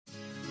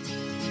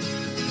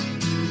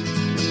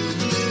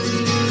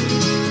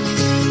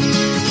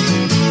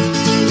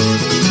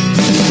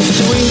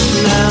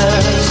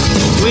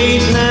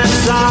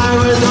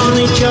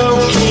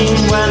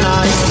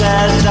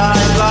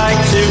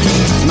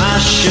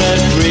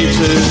every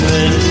tooth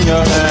in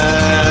your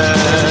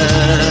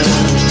head.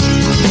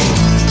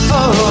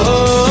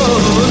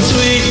 Oh,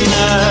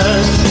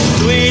 sweetness,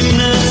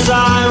 sweetness,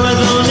 I was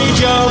only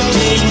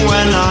joking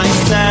when I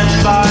said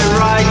by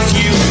rights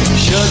you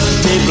should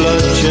be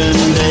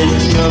bludgeoned in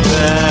your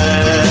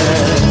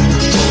bed.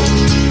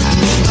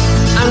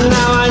 And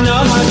now I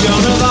know how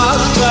Joan of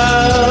Arc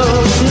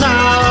felt.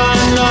 Now I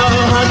know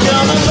how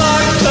Joan of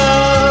Arc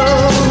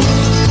felt.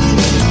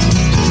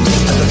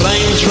 As the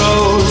flames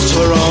rose to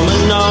her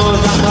Roman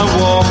nose and her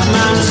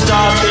Walkman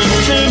started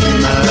to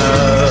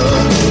melt.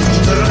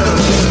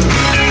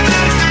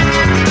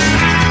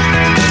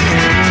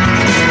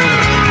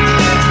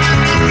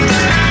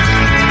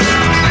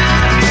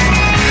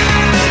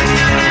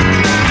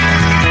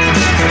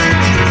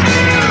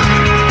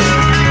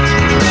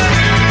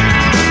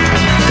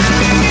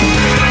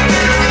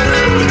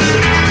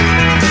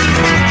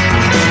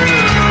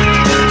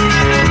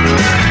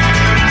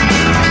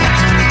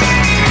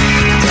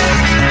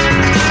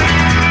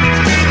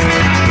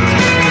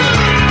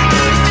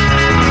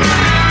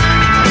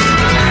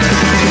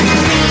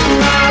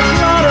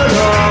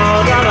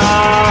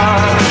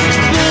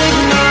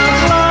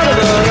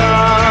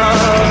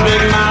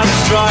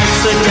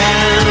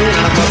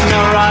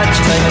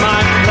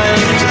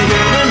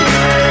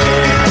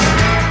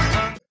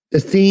 The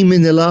theme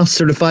in the last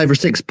sort of 5 or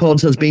 6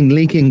 pods has been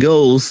leaking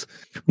goals.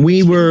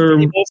 We were...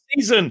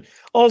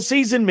 All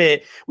season,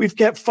 mate. We've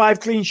kept 5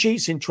 clean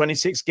sheets in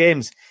 26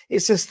 games.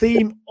 It's a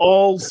theme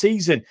all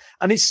season.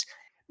 And it's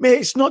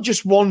not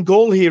just one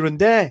goal here and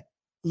there.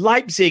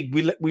 Leipzig,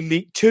 we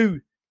leaked 2.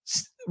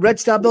 Red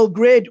Star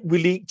Belgrade, we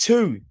leaked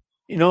 2.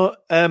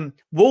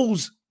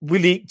 Wolves, we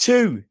leaked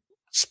 2.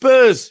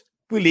 Spurs,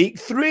 we leaked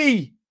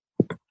 3.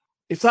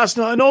 If that's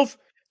not enough,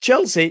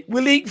 Chelsea,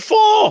 we leaked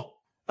 4.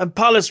 And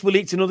Palace will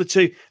leak another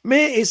 2.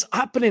 Mate, it's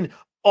happening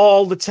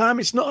all the time.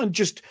 It's not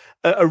just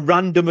a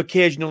random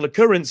occasional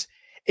occurrence.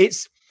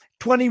 It's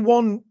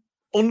 21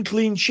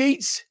 unclean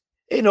sheets.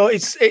 I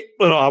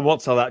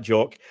won't tell that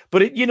joke,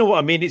 but you know what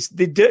I mean. It's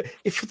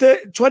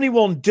the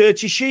 21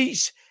 dirty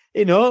sheets.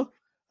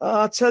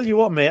 I'll tell you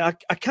what, mate.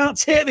 I can't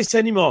take this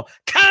anymore.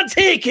 Can't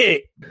take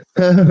it.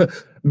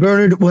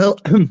 Bernard, well,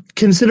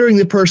 considering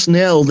the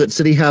personnel that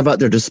City have at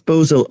their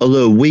disposal,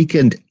 although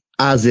weakened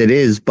as it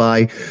is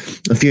by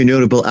a few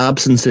notable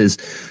absences,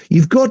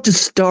 you've got to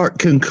start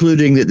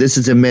concluding that this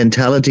is a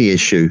mentality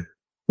issue.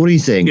 What do you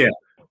think?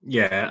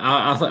 Yeah,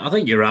 I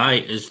think you're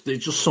right. It's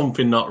just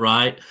something not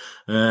right.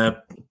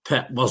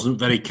 Pep wasn't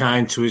very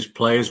kind to his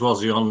players,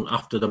 was he, on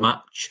after the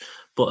match?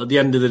 But at the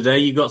end of the day,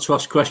 you've got to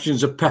ask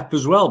questions of Pep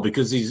as well,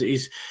 because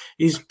he's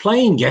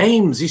playing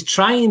games, he's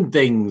trying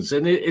things.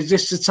 And is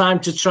this the time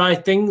to try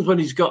things when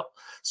he's got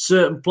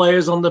certain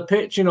players on the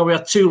pitch? We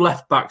had 2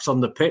 left backs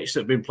on the pitch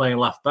that have been playing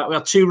left back. We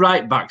had 2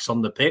 right backs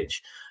on the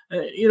pitch,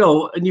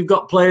 and you've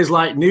got players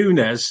like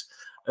Nunes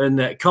and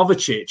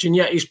Kovacic, and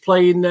yet he's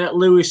playing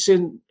Lewis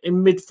in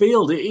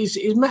midfield.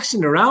 He's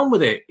messing around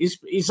with it.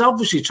 He's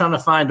obviously trying to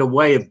find a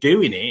way of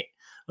doing it,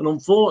 and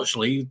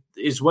unfortunately,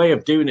 his way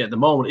of doing it at the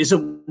moment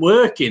isn't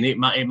working. It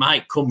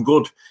might come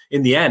good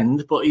in the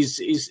end, but he's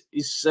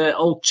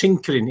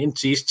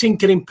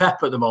tinkering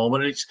Pep at the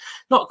moment, and it's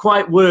not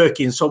quite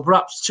working. So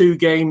perhaps 2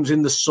 games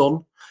in the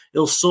sun,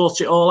 he'll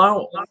sort it all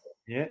out.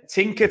 Yeah,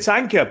 tinker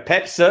tanker,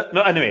 Pep's.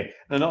 No, anyway,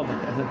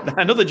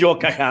 another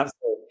joke I can't say.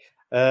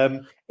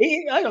 I'm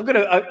going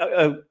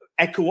to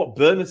echo what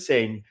Bernard's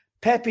saying.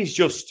 Pep is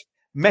just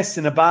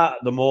messing about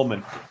at the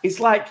moment. It's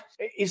like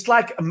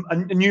a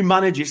new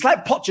manager. It's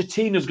like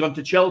Pochettino's gone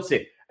to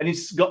Chelsea and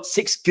he's got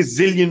 6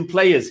 gazillion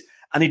players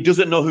and he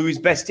doesn't know who his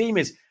best team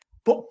is.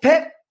 But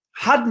Pep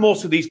had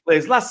most of these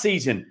players last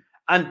season,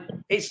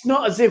 and it's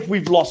not as if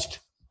we've lost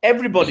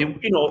everybody.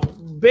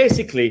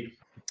 Basically,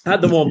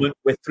 at the moment,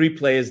 we're 3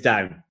 players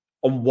down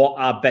on what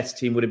our best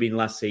team would have been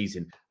last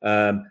season.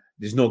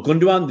 There's no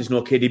Gundogan, there's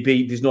no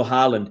KDB, there's no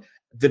Haaland.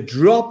 The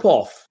drop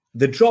off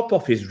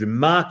is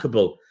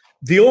remarkable.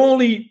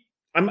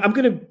 I'm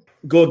going to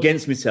go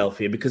against myself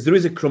here because there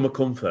is a crumb of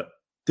comfort.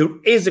 There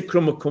is a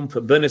crumb of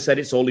comfort. Bernard said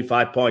it's only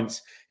 5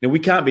 points. We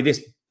can't be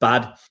this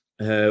bad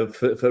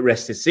for the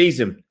rest of the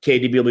season.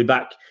 KDB will be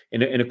back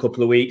in a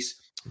couple of weeks.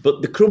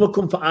 But the crumb of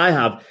comfort I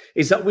have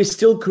is that we're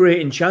still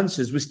creating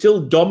chances. We're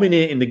still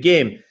dominating the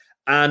game.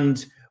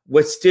 And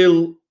we're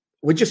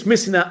just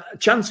missing our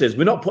chances.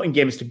 We're not putting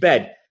games to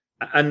bed.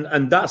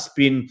 And that's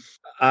been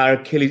our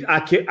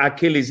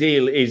Achilles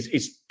heel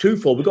is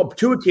twofold. We've got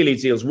 2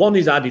 Achilles heels. One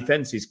is our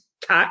defence is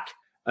cack,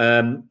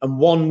 and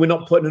one we're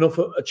not putting enough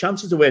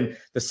chances away. And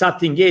the sad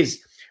thing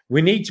is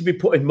we need to be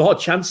putting more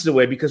chances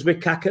away because we're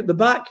cack at the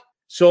back.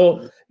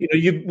 So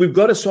we've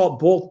got to sort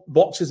both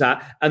boxes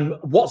out, and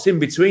what's in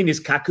between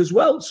is cack as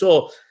well.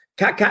 So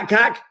cack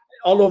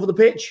all over the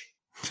pitch.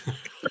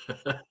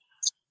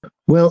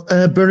 Well,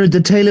 Bernard,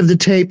 the tale of the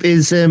tape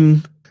is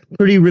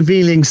pretty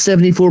revealing.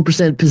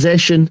 74%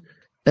 possession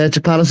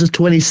to Palace's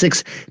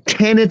 26,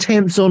 10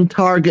 attempts on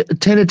target,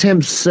 10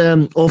 attempts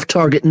off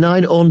target,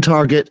 9 on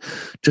target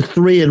to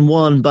 3 and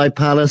 1 by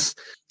Palace,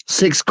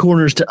 6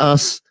 corners to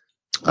us.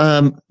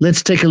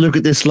 Let's take a look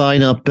at this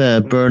lineup,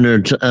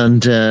 Bernard.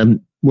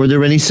 And were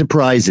there any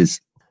surprises?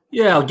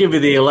 Yeah, I'll give you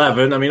the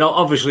 11. I mean,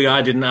 obviously,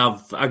 I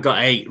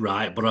got 8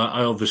 right, but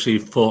I obviously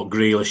thought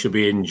Grealish should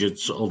be injured.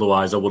 So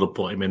otherwise, I would have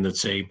put him in the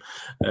team.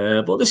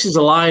 But this is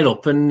a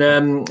lineup, and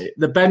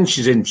the bench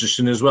is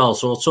interesting as well.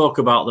 So I'll talk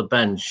about the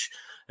bench.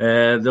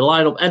 The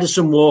lineup: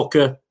 Edison,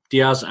 Walker,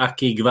 Diaz,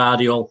 Aki,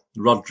 Gvardiol,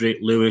 Rodri,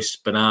 Lewis,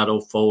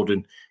 Bernardo,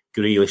 Foden,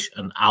 Grealish,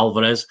 and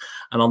Alvarez.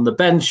 And on the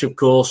bench, of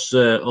course,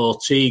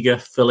 Ortega,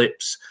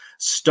 Phillips,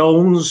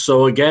 Stones.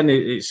 So again,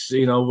 it's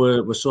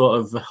we're sort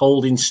of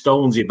holding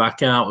Stonesy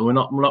back out. We're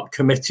not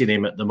committing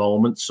him at the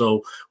moment.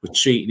 So we're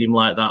treating him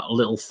like that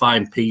little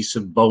fine piece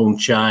of bone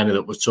china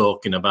that we're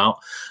talking about.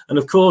 And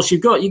of course, you've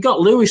got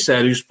Lewis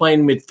there who's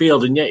playing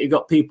midfield, and yet you've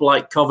got people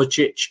like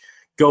Kovacic,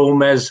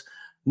 Gomez,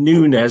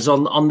 Nunes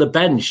on the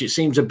bench. It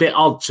seems a bit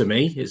odd to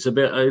me. It's a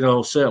bit,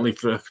 certainly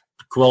for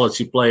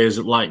quality players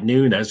like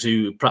Nunes,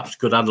 who perhaps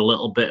could add a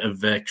little bit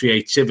of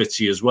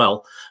creativity as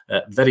well.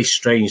 Very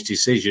strange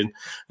decision.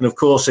 And of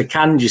course,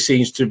 Akanji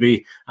seems to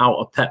be out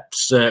of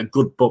Pep's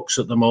good books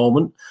at the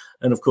moment.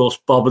 And of course,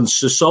 Bob and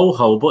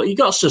Sissoko. But you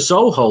got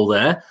Sissoko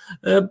there.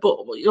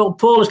 But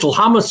poor little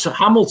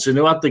Hamilton,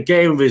 who had the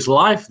game of his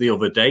life the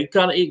other day,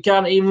 he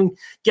can't even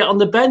get on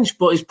the bench.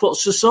 But he's put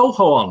Sissoko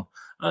on.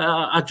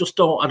 I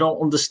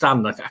don't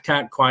understand. I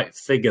can't quite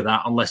figure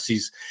that unless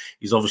he's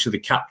obviously the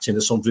captain or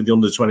something, the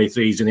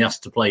under-23s, and he has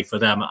to play for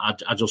them.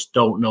 I just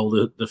don't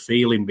know the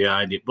feeling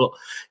behind it. But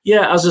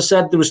yeah, as I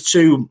said, there was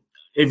 2,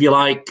 if you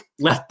like,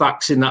 left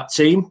backs in that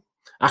team,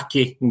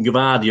 Aki and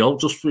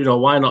Gvardiol. Just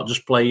why not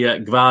just play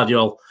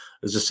Gvardiol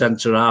as a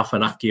centre half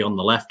and Aki on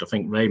the left? I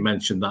think Ray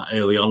mentioned that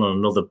early on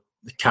another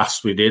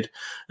cast we did.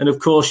 And of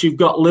course, you've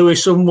got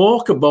Lewis and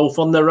Walker both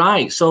on the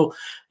right. So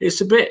it's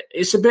a bit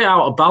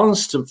out of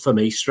balance for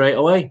me straight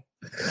away.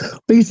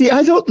 But you see,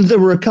 I thought there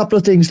were a couple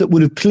of things that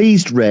would have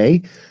pleased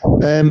Ray.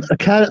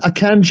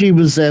 Akanji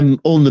was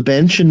on the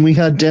bench, and we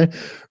had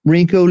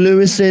Rico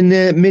Lewis in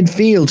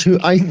midfield, who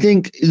I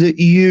think that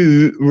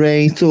you,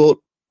 Ray,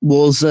 thought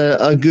was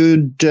a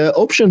good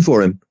option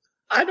for him.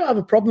 I don't have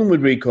a problem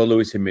with Rico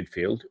Lewis in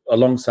midfield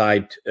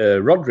alongside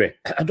Rodri.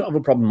 I don't have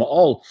a problem at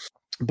all.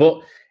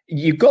 But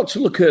you've got to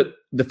look at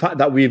the fact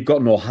that we've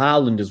got no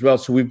Haaland as well.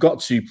 So we've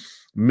got to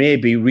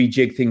maybe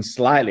rejig things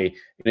slightly.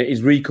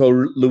 Is Rico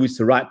Lewis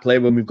the right player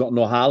when we've got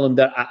no Haaland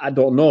there? I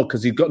don't know,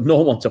 because he's got no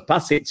one to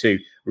pass it to,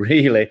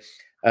 really.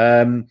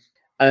 And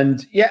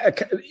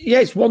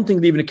it's one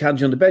thing leaving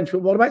Akanji on the bench,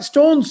 but what about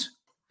Stones?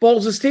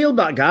 Balls of steel,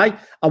 that guy.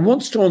 I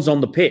want Stones on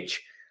the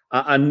pitch.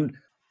 And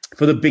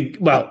for the big,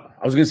 I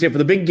was going to say for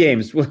the big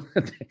games.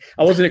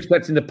 I wasn't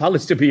expecting the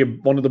Palace to be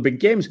one of the big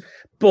games,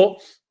 but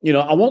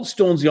I want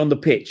Stonesy on the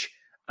pitch.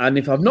 And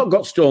if I've not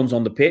got Stones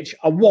on the pitch,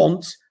 I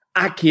want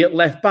Aki at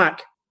left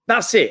back.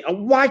 That's it.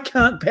 And why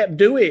can't Pep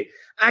do it?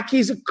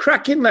 Aki's a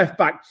cracking left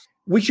back.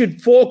 We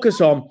should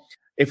focus on,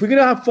 if we're going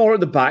to have 4 at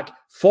the back,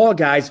 4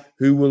 guys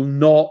who will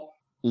not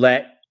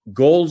let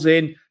goals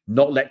in,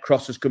 not let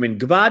crosses come in.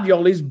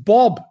 Gvardiol is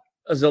Bob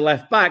as a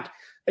left back.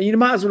 And you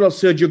might as well have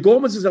Sergio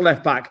Gomez as a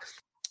left back,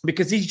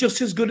 because he's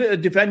just as good at a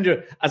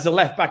defender as a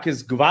left back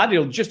as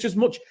Gvardiol, just as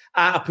much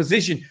out of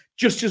position,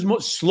 just as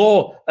much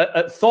slow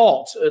at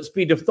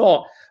speed of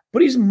thought.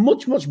 But he's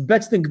much, much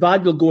better than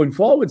Gvardiol going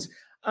forwards.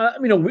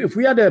 If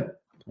we had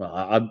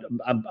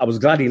I was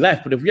glad he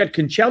left, but if we had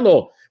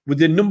Cancelo with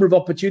the number of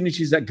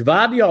opportunities that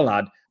Gvardiol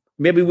had,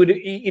 maybe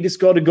he'd have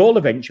scored a goal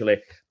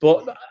eventually.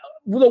 But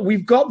look,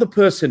 we've got the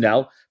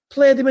personnel,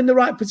 play them in the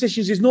right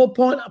positions. There's no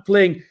point at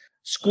playing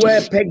square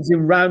pegs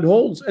in round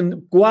holes,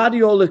 and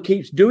Guardiola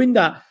keeps doing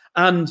that.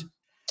 And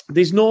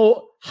there's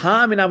no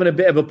harm in having a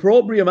bit of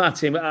opprobrium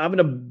at him, having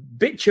a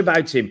bitch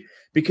about him,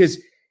 because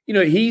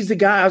he's the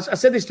guy. I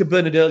said this to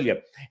Bernard earlier.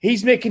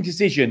 He's making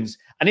decisions,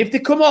 and if they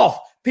come off,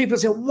 people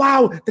say,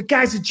 "Wow, the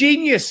guy's a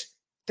genius.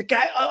 The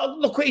guy,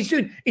 look what he's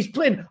doing. He's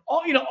playing,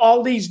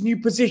 all these new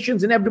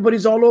positions, and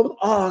everybody's all over.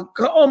 Oh,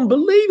 God,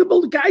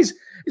 unbelievable! The guy's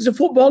is a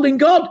footballing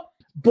god."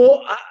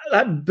 But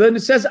like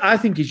Bernard says, I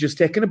think he's just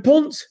taking a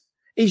punt.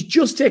 He's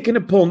just taking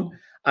a punt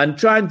and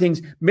trying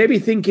things, maybe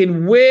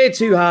thinking way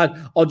too hard,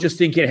 or just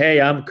thinking, "Hey,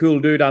 I'm a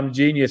cool dude. I'm a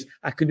genius.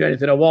 I can do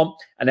anything I want,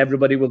 and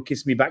everybody will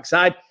kiss me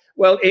backside."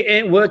 Well, it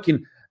ain't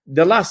working.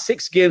 The last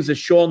 6 games have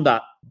shown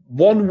that.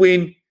 1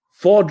 win,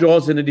 4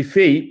 draws, and a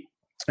defeat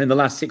in the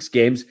last 6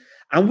 games.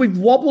 And we've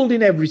wobbled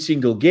in every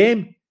single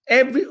game.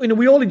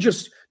 We only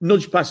just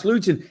nudged past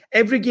Luton.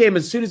 Every game,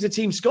 as soon as the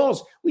team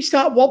scores, we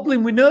start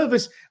wobbling. We're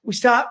nervous. We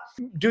start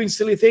doing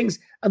silly things.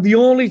 And the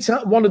only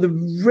time, one of the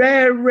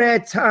rare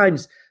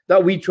times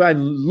that we try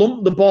and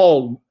lump the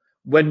ball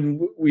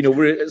when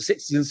we're at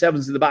 6s and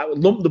 7s in the back,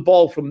 lump the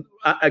ball from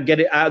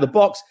get it out of the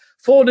box.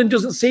 Foden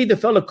doesn't see the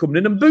fella coming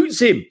in and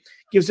boots him,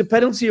 gives a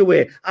penalty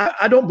away.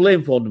 I don't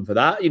blame Foden for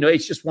that.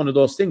 It's just one of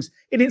those things.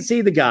 He didn't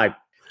see the guy.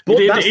 But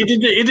he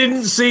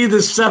didn't see the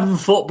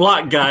 7-foot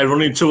black guy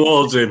running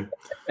towards him.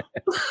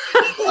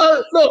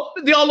 Look,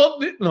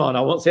 no,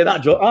 I won't say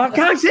that joke. I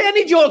can't say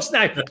any jokes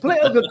now.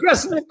 Political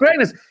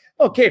correctness.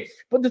 Okay,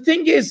 but the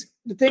thing is,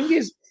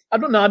 I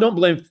don't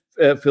blame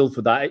Phil,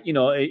 for that.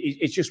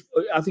 It's just,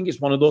 I think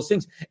it's one of those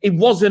things. It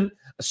wasn't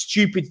a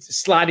stupid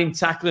sliding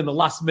tackle in the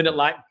last minute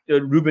like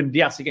Ruben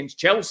Dias against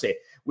Chelsea,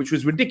 which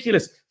was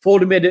ridiculous.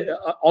 Ford made an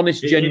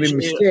honest, genuine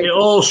mistake. It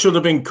all should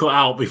have been cut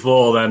out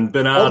before then.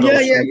 Bernardo,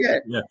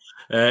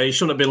 he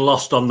shouldn't have been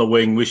lost on the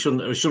wing. We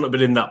shouldn't have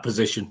been in that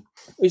position.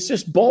 It's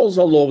just balls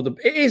all over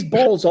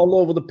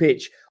the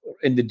pitch,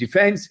 in the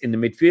defence, in the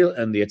midfield,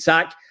 and the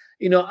attack.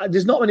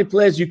 There's not many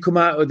players who come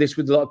out of this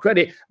with a lot of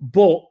credit,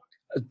 but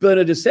as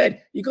Bernard has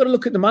said, you've got to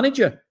look at the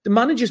manager. The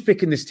manager's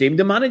picking this team.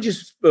 The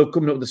manager's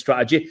coming up with the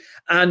strategy.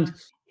 And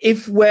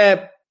if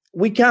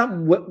we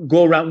can't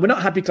go around, we're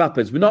not happy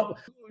clappers. We're not,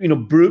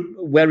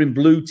 wearing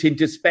blue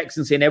tinted specs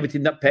and saying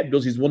everything that Pep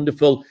does is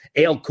wonderful.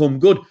 It'll come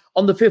good.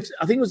 On the 5th,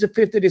 I think it was the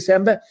 5th of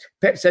December,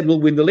 Pep said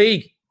we'll win the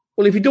league.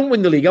 Well, if you don't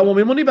win the league, I want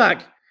my money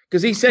back,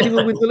 because he said he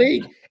will win the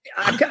league.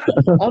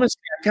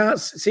 Honestly, I can't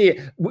see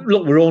it.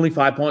 Look, we're only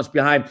 5 points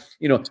behind.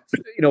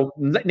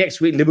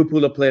 Next week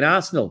Liverpool are playing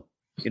Arsenal.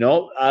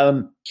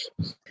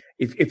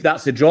 If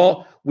that's a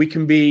draw, we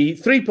can be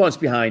 3 points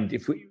behind.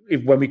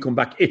 When we come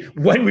back,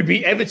 when we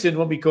beat Everton,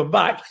 when we come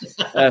back,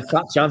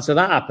 fat chance of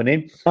that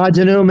happening. I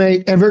don't know,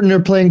 mate. Everton are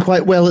playing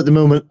quite well at the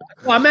moment.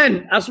 Well,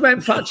 that's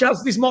meant fat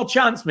chance. There's more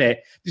chance, mate.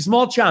 There's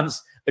more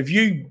chance of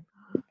you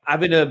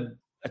having a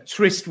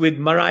tryst with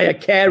Mariah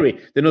Carey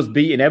than us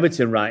beating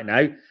Everton right now.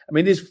 I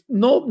mean, there's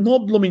no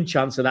blooming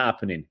chance of that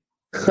happening.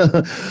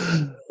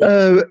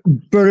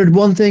 Bernard,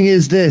 one thing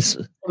is this: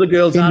 the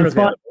girls are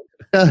available.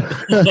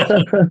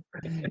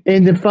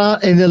 In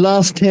the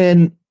last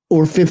 10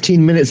 or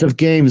 15 minutes of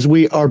games,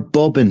 we are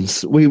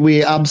bobbins.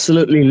 We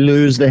absolutely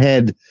lose the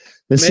head.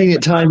 We've seen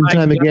it time and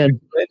time again.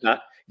 You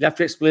have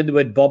to explain the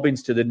word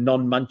bobbins to the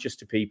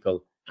non-Manchester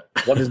people.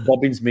 What does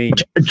bobbins mean?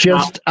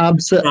 Just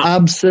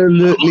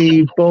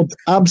absolutely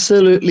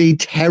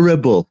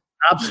terrible.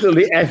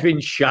 Absolutely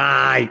effing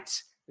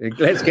shite.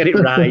 Let's get it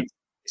right.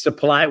 It's a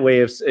polite way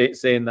of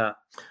saying that.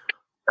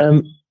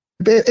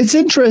 It's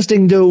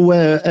interesting, though,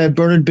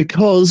 Bernard,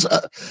 because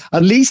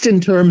at least in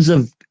terms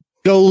of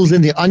goals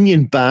in the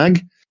onion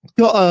bag,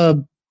 got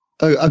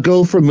a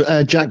goal from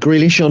Jack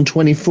Grealish on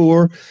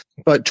 24.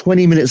 About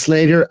 20 minutes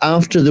later,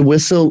 after the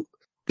whistle,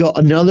 got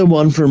another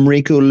one from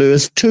Rico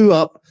Lewis, 2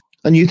 up.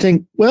 And you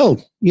think, well,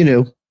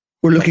 we're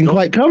looking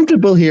quite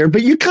comfortable here,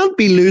 but you can't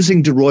be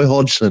losing to Roy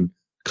Hodgson.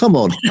 Come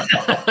on.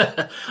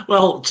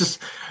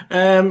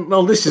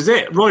 This is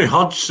it. Roy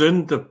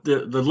Hodgson,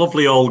 the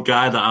lovely old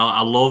guy that I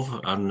love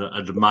and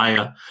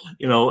admire,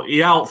 he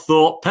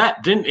outthought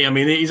Pep, didn't he? I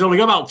mean, he's only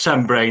got about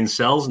 10 brain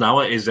cells now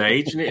at his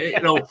age.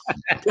 And,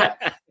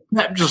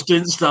 Pep just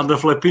didn't stand a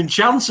flipping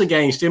chance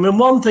against him. And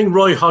one thing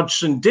Roy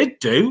Hodgson did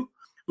do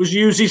was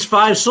use his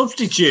 5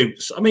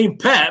 substitutes. I mean,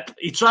 Pep,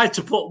 he tried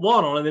to put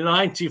one on in the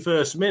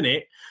 91st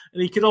minute,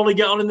 and he could only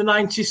get on in the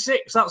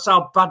 96th. That's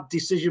how bad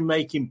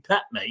decision-making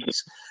Pep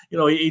makes.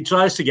 He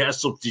tries to get a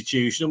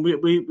substitution, and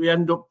we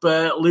end up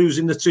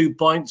losing the 2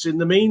 points in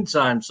the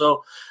meantime.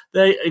 So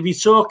if you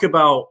talk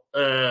about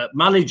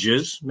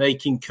managers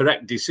making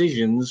correct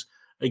decisions,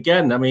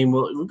 again, I mean,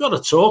 we've got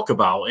to talk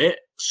about it.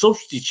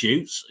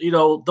 Substitutes,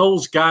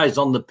 those guys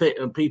on the pit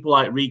and people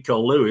like Rico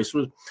Lewis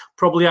were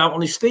probably out on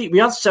his feet. We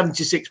had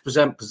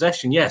 76%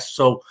 possession, yes,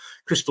 so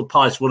Crystal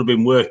Palace would have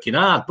been working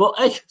hard, but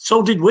hey,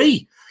 so did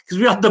we, because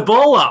we had the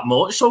ball that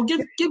much. So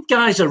give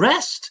guys a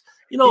rest,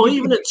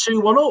 even at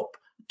 2-1 up.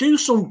 Do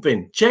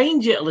something,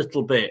 change it a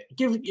little bit.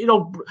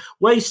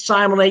 Waste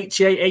time on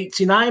 88,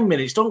 89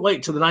 minutes. Don't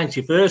wait till the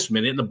 91st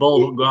minute and the ball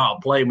don't go out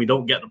of play and we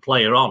don't get the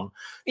player on.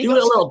 Do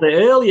it a little bit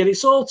earlier.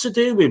 It's all to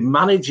do with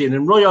managing,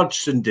 and Roy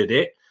Hodgson did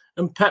it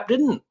and Pep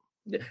didn't.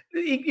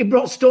 He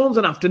brought Stones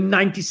on after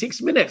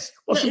 96 minutes.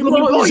 What's the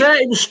point?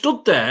 He was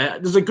stood there.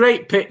 There's a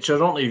great picture, I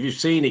don't know if you've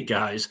seen it,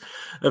 guys,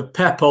 of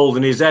Pep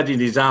holding his head in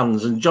his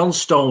hands, and John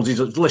Stones is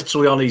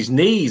literally on his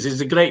knees.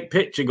 There's a great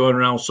picture going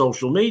around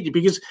social media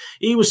because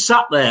he was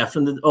sat there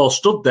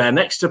stood there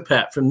next to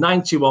Pep from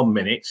 91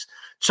 minutes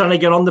trying to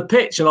get on the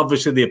pitch, and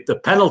obviously the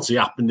penalty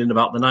happened in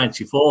about the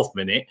 94th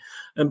minute,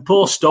 and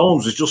poor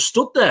Stones was just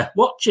stood there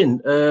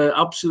watching,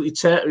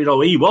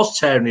 absolutely he was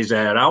tearing his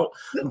hair out,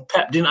 and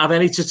Pep didn't have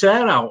any to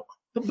tear out.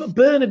 But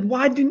Bernard,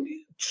 why didn't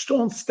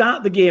Stones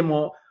start the game?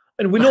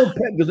 And we know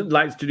Pep doesn't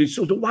like to do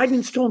so. Why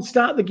didn't Stones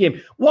start the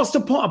game? What's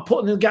the point of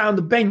putting the guy on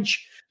the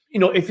bench?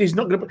 If he's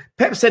not going to.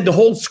 Pep said the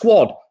whole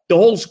squad,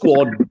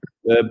 Doku,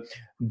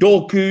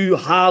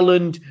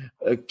 Haaland,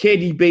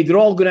 KDB, they've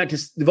all gone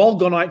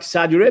out to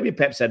Saudi Arabia.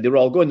 Pep said they were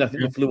all going. I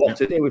think they flew off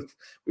today.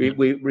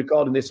 We're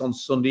recording this on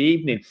Sunday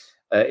evening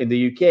in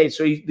the UK.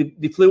 So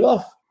they flew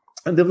off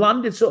and they've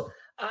landed. So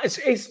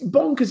it's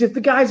bonkers. If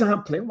the guys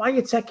aren't playing, why are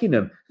you taking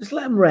them? Just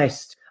let them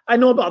rest. I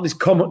know about this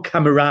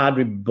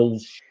camaraderie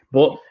bullshit,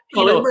 but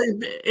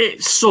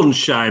it's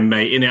sunshine,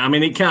 mate, innit? I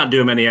mean, it can't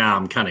do him any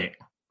harm, can it?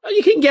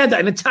 You can get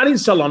that in a tanning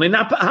salon in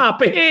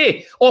Harper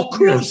Hay or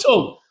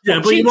Crusoe. Yeah,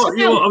 but I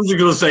was just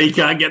going to say you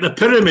can't get the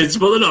pyramids,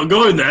 but they're not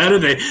going there, are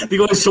they? They're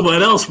going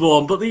somewhere else,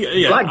 one. But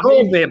black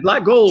gold, mate,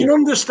 black gold. Do you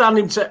understand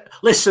him?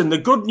 Listen, the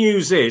good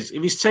news is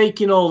if he's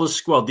taking all the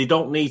squad, they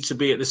don't need to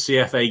be at the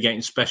CFA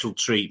getting special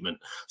treatment.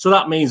 So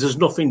that means there's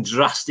nothing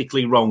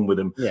drastically wrong with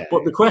him. Yeah.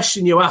 But the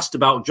question you asked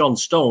about John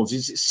Stones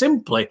is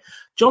simply,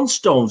 John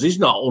Stones is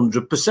not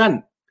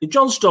 100%. If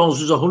John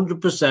Stones was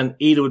 100%,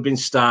 he'd have been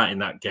starting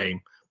that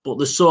game. But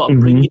they're sort of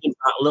bringing him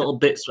back little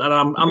bits. And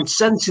I'm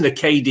sensing a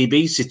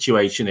KDB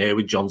situation here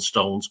with John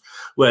Stones,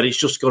 where it's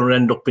just going to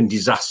end up in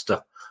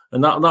disaster.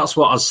 And that's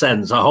what I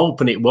sense. I'm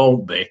hoping it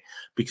won't be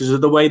because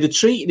of the way they're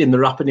treating him. They're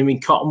wrapping him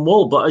in cotton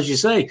wool. But as you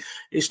say,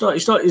 it's not.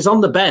 He's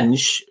on the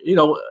bench,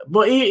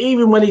 But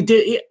even when he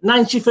did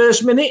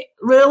 91st minute,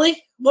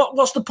 really,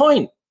 what's the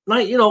point?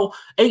 85.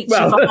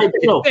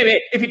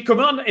 If he'd come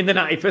on in the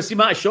 91st, he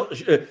might have shot.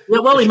 He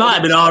might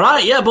have been all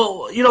right. Yeah,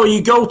 but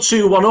you go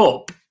 2-1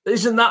 up.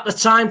 Isn't that the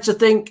time to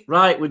think,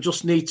 right, we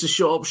just need to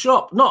shut up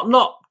shop?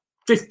 Not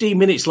 15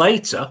 minutes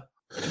later.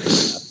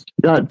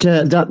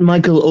 That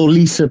Michael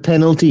Olisa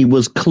penalty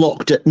was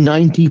clocked at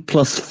 90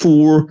 plus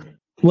 4,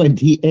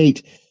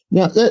 28.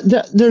 Now,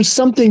 there's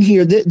something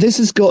here. This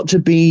has got to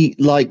be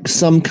like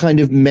some kind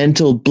of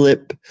mental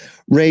blip,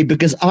 Ray,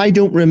 because I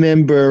don't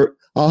remember.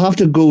 I'll have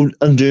to go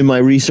and do my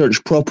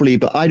research properly,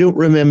 but I don't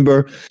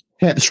remember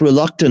Pep's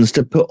reluctance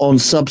to put on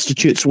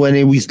substitutes when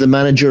he was the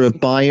manager of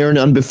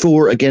Bayern and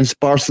before against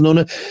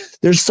Barcelona.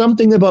 There's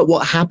something about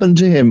what happened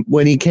to him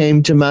when he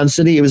came to Man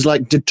City. He was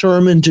like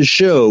determined to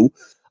show,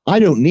 I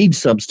don't need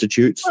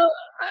substitutes. Well,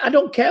 I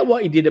don't care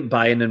what he did at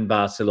Bayern and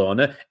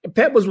Barcelona.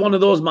 Pep was one of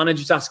those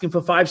managers asking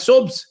for 5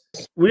 subs.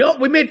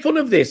 We made fun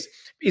of this.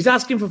 He's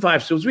asking for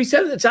 5 subs. We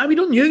said at the time, he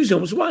don't use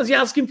them. So why is he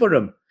asking for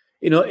them?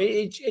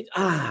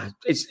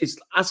 It's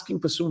asking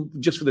for some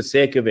just for the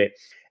sake of it.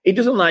 He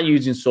doesn't like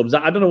using subs.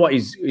 I don't know what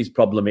his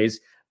problem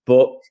is,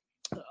 but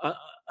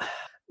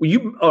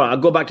I'll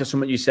go back to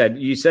something you said.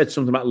 You said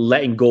something about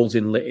letting goals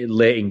in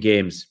late in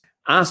games.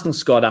 Arsenal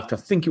scored after, I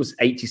think it was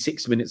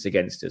 86 minutes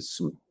against us.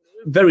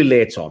 Very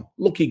late on.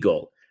 Lucky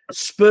goal.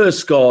 Spurs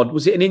scored.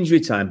 Was it an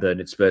injury time,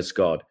 Bernard? Spurs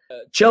scored.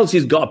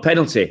 Chelsea's got a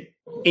penalty.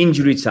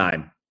 Injury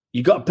time.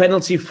 You got a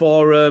penalty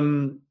for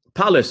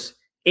Palace.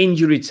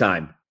 Injury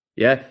time.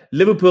 Yeah.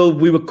 Liverpool,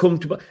 we were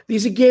comfortable.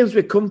 These are games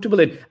we're comfortable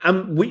in.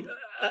 And we...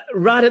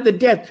 right at the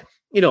death,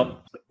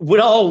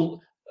 we're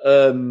all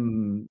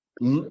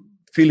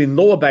feeling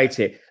low about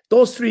it.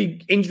 Those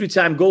 3 injury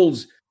time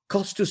goals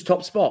cost us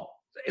top spot.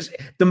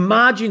 The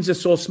margins are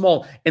so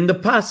small. In the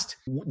past,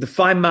 the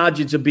fine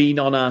margins have been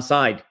on our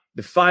side.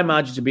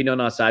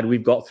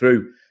 We've got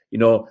through,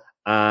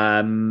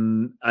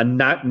 and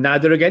now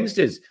they're against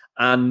us.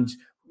 And,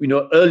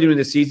 earlier in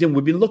the season,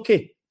 we've been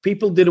lucky.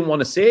 People didn't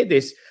want to say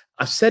this.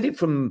 I've said it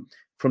from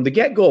the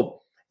get-go.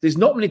 There's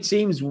not many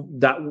teams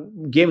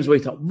games where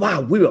you thought,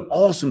 wow, we were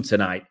awesome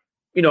tonight.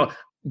 I'll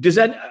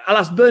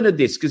ask Bernard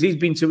this because he's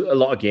been to a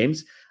lot of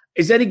games.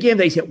 Is there any game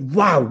that he said,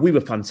 wow, we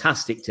were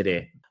fantastic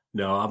today?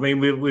 No, I mean,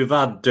 we've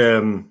had,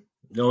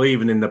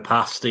 even in the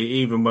past,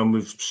 even when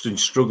we've been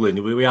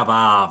struggling, we have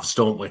halves,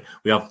 don't we?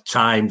 We have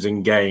times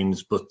and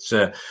games, but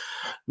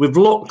we've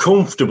looked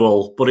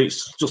comfortable, but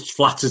it's just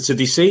flatter to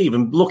deceive.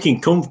 And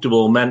looking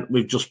comfortable meant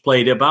we've just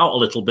played about a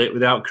little bit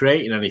without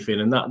creating anything.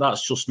 And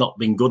that's just not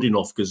been good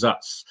enough because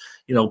that's,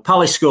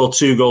 Palace scored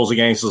 2 goals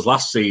against us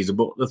last season,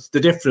 but the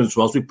difference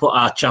was we put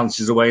our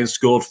chances away and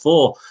scored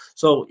 4.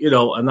 So,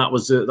 and that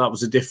was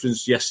the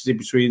difference yesterday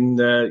between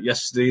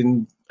yesterday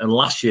and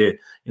last year.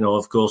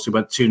 Of course, we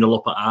went 2-0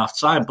 up at half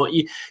time, but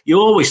you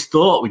always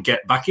thought we'd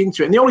get back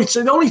into it. And the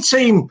only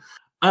team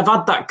I've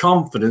had that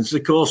confidence,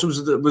 of course,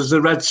 was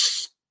the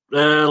Reds.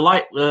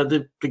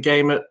 The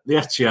game at the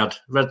Etihad.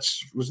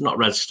 Reds was not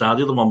Red Star,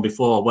 the other one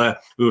before, where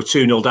we were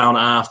 2-0 down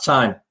at half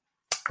time.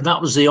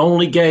 That was the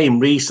only game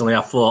recently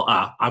I thought,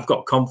 I've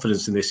got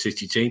confidence in this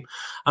City team.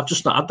 I've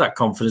just not had that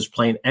confidence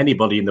playing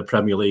anybody in the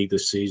Premier League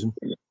this season.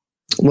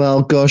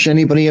 Well, gosh,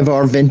 anybody of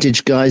our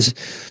vintage guys,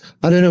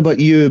 I don't know about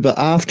you, but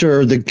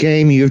after the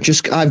game,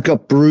 I've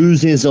got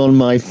bruises on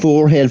my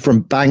forehead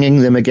from banging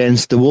them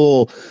against the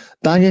wall.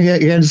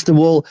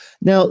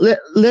 Now,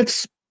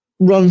 let's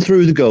run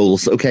through the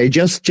goals, okay,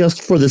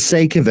 just for the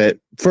sake of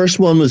it. First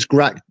one was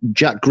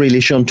Jack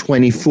Grealish on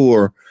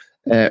 24.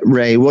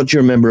 Ray, what do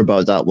you remember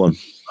about that one?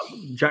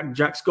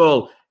 Jack's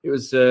goal. It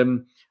was a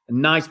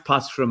nice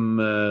pass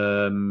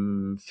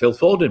from Phil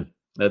Foden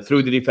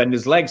through the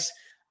defender's legs.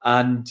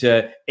 And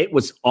it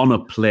was on a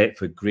plate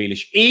for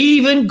Grealish.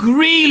 Even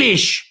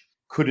Grealish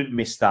couldn't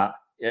miss that.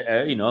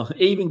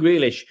 Even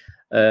Grealish.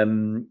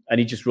 And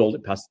he just rolled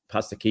it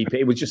past the keeper.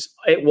 It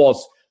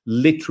was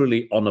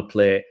literally on a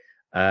plate.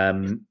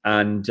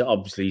 And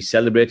obviously he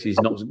celebrated.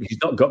 He's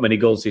not got many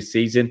goals this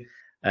season.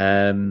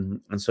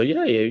 And so,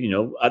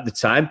 at the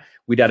time,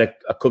 we'd had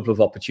a couple of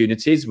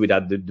opportunities. We'd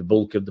had the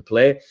bulk of the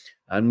play,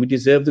 and we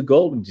deserved the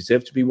goal. We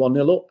deserved to be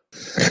 1-0 up.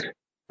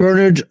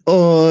 Bernard,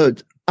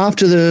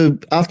 after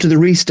the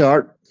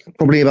restart,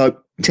 probably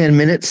about 10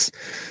 minutes,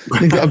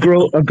 we got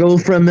a goal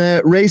from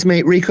Ray's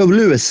mate Rico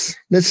Lewis.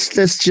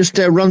 Let's just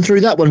run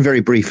through that one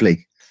very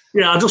briefly.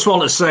 Yeah, I just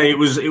want to say it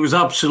was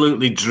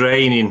absolutely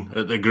draining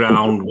at the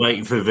ground,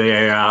 waiting for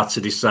VAR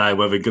to decide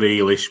whether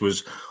Grealish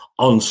was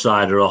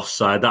onside or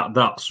offside.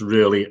 That's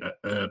really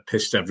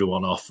pissed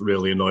everyone off,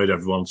 really annoyed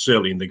everyone,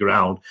 certainly in the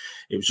ground.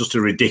 It was just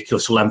a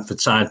ridiculous length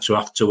of time to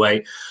have to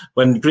wait.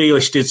 When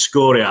Grealish did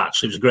score it,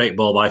 actually, it was a great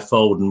ball by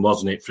Foden,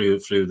 wasn't it, through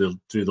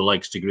the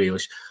legs to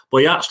Grealish. But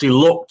he actually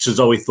looked as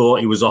though he thought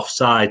he was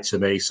offside to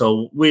me.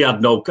 So I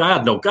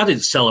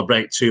didn't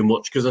celebrate too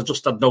much because I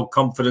just had no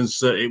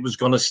confidence that it was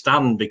going to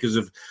stand because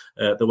of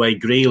the way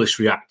Grealish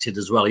reacted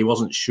as well. He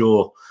wasn't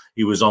sure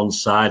he was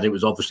onside. It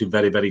was obviously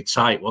very, very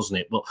tight,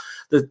 wasn't it? But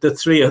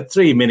the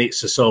 3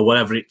 minutes or so,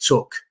 whatever it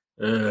took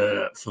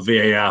for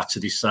VAR to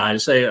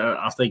decide,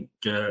 I think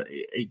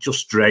it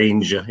just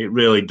drains you. It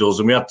really does.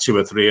 And we had 2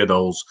 or 3 of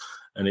those.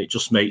 And it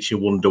just makes you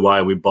wonder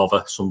why we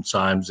bother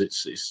sometimes.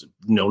 It's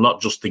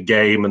not just the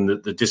game and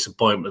the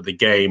disappointment of the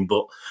game,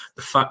 but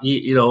the fact,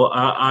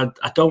 I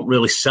don't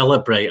really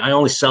celebrate. I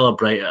only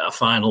celebrate at a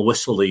final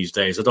whistle these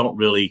days.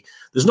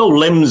 There's no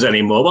limbs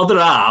anymore. Well, there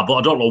are, but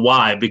I don't know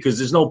why, because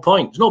there's no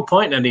point. There's no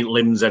point in any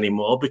limbs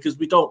anymore because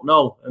we don't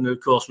know. And of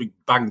course, we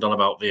banged on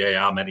about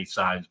VAR many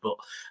times,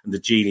 and the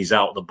genie's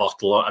out of the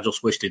bottle. I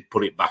just wish they'd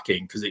put it back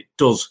in because it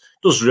does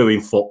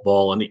ruin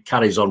football and it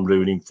carries on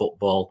ruining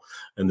football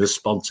and the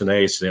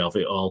spontaneity of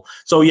it all.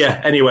 So,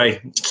 yeah,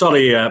 anyway,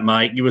 sorry,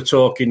 Mike, you were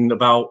talking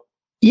about...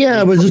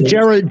 Yeah, it was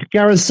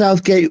Gareth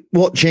Southgate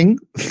watching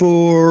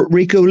for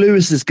Rico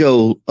Lewis's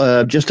goal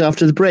just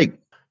after the break.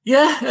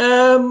 Yeah,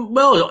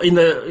 thankfully,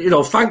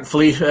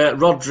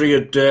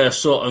 Rodri had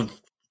sort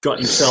of got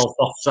himself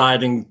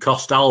offside and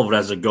cost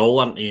Alvarez a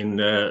goal, hadn't he?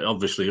 And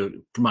obviously,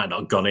 it might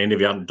not have gone in if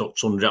he hadn't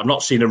ducked under it. I've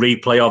not seen a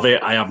replay of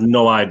it. I have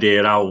no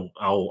idea how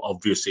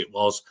obvious it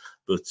was.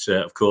 But,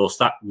 of course,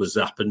 that was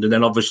happened. And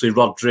then, obviously,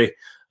 Rodri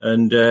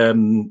and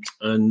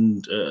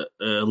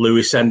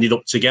Lewis ended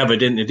up together,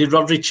 didn't they? Did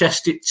Rodri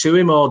chest it to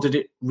him or did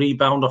it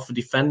rebound off a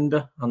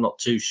defender? I'm not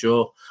too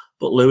sure.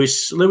 But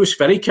Lewis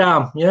very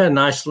calm. Yeah,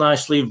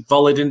 nicely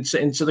volleyed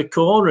into the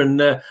corner.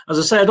 And as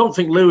I say, I don't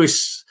think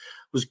Lewis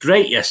was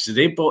great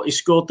yesterday, but he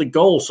scored the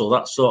goal, so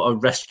that sort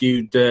of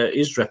rescued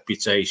his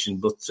reputation.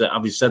 But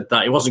having said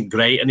that, he wasn't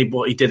great,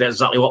 but he did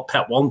exactly what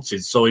Pep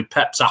wanted. So if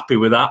Pep's happy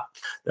with that,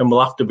 then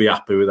we'll have to be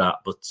happy with that.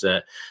 But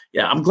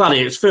yeah, I'm glad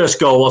it's first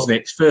goal, wasn't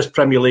it? His first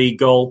Premier League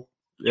goal.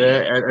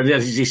 And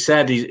as he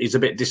said, he's a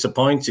bit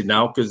disappointed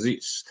now because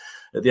it's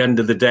at the end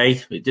of the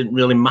day, it didn't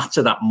really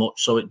matter that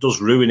much. So it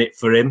does ruin it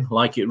for him,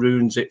 like it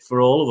ruins it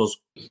for all of us.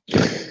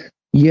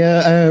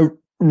 Yeah,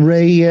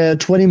 Ray.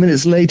 20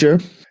 minutes later.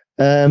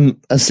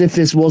 As if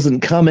this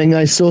wasn't coming,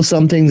 I saw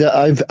something that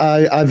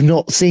I've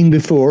not seen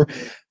before,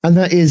 and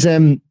that is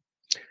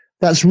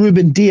that's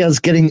Ruben Diaz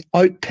getting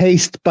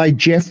outpaced by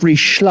Jeffrey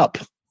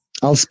Schlupp.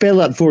 I'll spell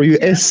that for you: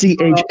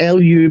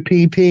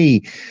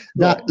 SCHLUPP.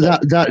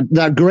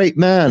 That great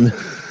man.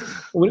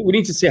 We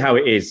need to see how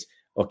it is.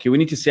 Okay, we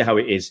need to see how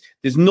it is.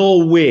 There's no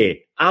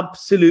way,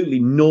 absolutely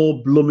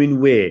no blooming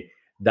way,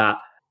 that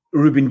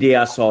Ruben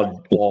Diaz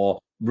or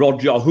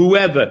Rodri or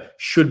whoever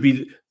should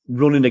be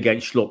running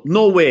against Schlupp.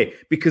 No way,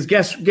 because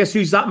guess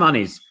who's that man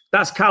is?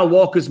 That's Kyle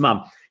Walker's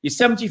man. You're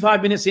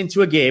 75 minutes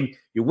into a game,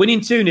 you're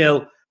winning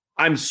 2-0.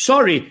 I'm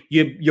sorry,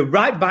 your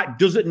right back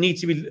doesn't need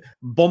to be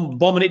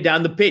bombing it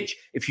down the pitch.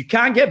 If you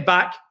can't get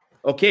back,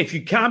 okay, if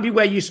you can't be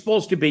where you're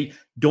supposed to be,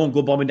 don't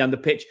go bombing down the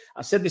pitch.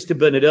 I said this to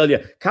Bernard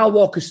earlier. Kyle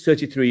Walker's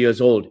 33 years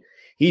old.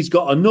 He's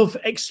got enough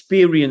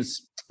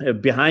experience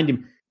behind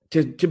him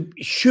to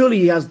surely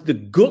he has the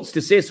guts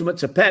to say something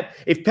to Pep.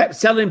 If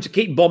Pep's telling him to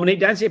keep bombing it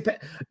down,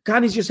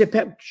 can't he just say,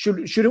 Pep,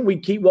 shouldn't we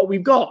keep what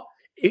we've got?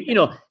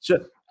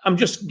 So I'm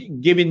just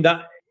giving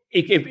that.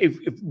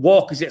 If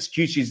Walker's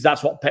excuse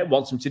that's what Pep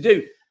wants him to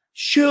do,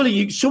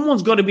 surely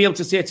someone's got to be able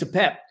to say to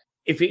Pep,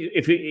 if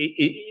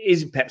it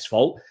is Pep's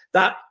fault,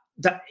 that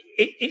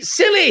it's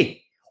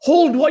silly.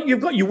 Hold what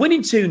you've got. You're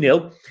winning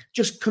 2-0.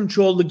 Just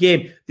control the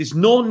game. There's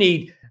no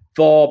need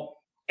for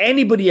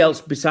anybody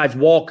else besides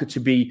Walker to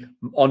be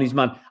on his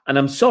man. And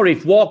I'm sorry,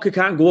 if Walker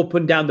can't go up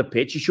and down the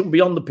pitch, he shouldn't be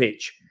on the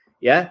pitch.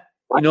 Yeah?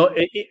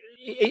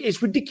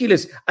 It's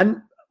ridiculous.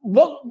 And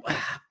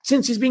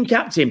since he's been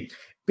captain,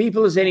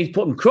 people are saying he's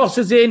putting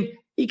crosses in.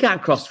 He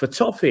can't cross for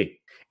toffee.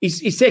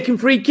 He's taking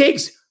free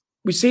kicks.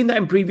 We've seen that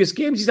in previous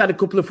games. He's had a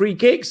couple of free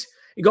kicks.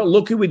 He got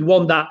lucky with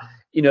one that,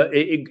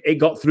 it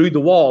got through the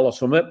wall or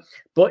something.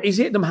 But he's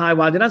hit them high,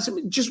 wide, and answer.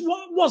 Just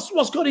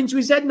what's got into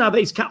his head now that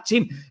he's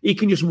captain? He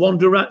can just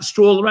wander around,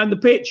 stroll around the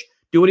pitch,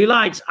 do what he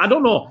likes. I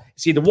don't know.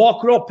 See, the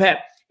Walker or Pep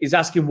is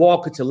asking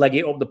Walker to leg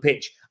it up the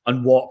pitch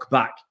and walk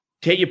back.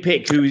 Take your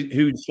pick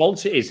whose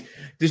fault it is.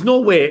 There's no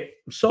way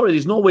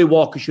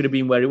Walker should have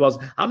been where he was.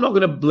 I'm not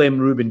going to blame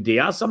Ruben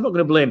Diaz. I'm not going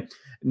to blame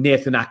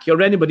Nathan Ake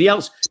or anybody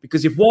else,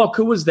 because if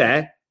Walker was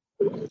there,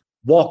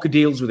 Walker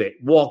deals with it.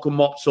 Walker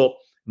mops up,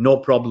 no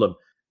problem.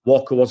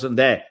 Walker wasn't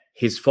there.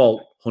 His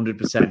fault,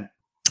 100%.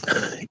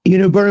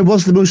 Bernard,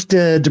 what's the most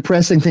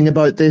depressing thing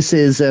about this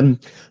is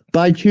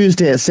by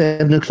Tuesday at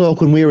 7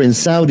 o'clock when we were in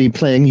Saudi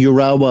playing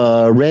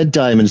Urawa Red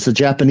Diamonds, the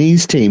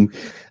Japanese team,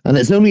 and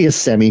it's only a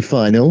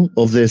semi-final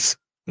of this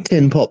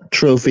tin pot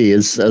trophy,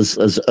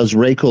 as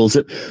Ray calls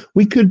it,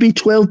 we could be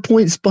 12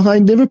 points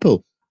behind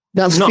Liverpool.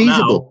 That's Not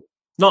feasible.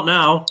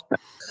 Now.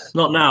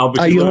 Not now,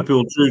 because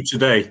Liverpool drew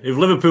today. If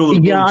Liverpool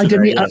had won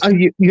today,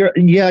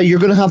 you're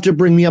going to have to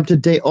bring me up to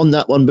date on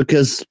that one,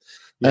 because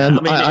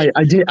I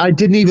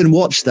didn't even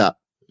watch that.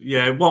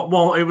 Yeah, it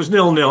was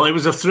 0-0. It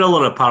was a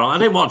thriller, apparently. I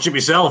didn't watch it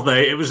myself,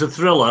 mate. It was a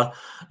thriller.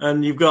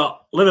 And you've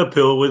got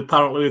Liverpool with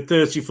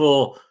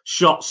 34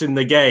 shots in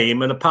the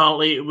game, and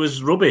apparently it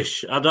was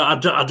rubbish. I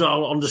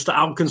don't understand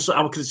how can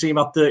a team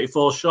have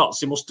 34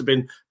 shots? It must have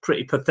been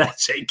pretty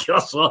pathetic.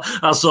 That's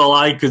all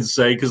I can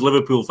say, because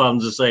Liverpool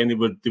fans are saying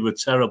they were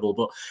terrible.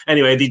 But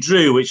anyway, they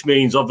drew, which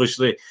means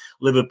obviously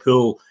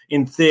Liverpool,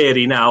 in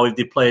theory now, if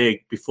they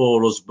play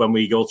before us when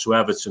we go to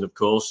Everton, of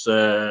course,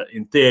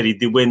 in theory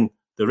they win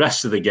the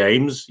rest of the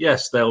games.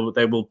 Yes, they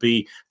will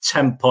be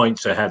 10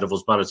 points ahead of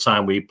us by the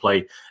time we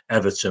play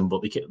Everton,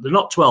 but they're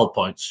not 12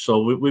 points,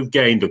 so we've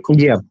gained a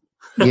couple. Yeah.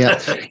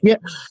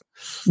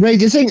 Ray,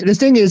 the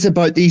thing is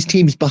about these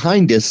teams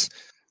behind us,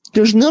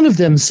 there's none of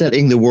them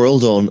setting the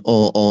world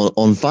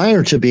on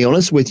fire, to be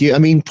honest with you. I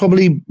mean,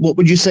 probably, what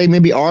would you say,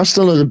 maybe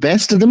Arsenal are the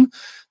best of them,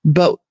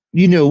 but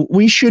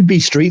we should be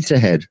streets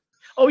ahead.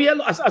 Oh yeah,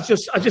 I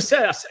just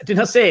said,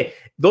 didn't I say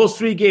those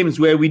 3 games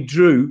where we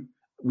drew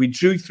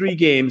 3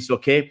 games,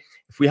 okay?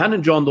 If we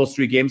hadn't drawn those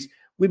 3 games,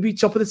 we'd be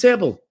top of the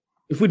table.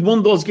 If we'd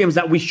won those games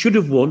that we should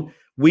have won,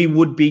 we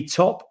would be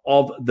top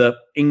of the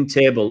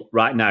table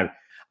right now.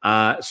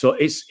 So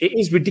it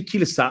is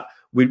ridiculous that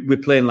we're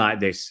playing like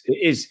this.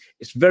 It's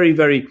very,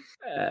 very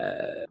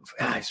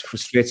it's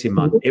frustrating,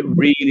 man. It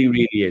really,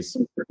 really is.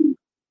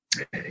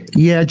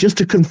 Yeah, just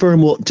to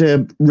confirm what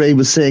Ray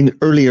was saying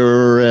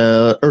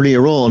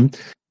earlier on,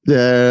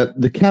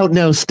 the count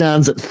now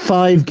stands at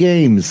 5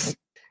 games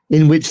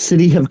in which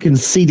City have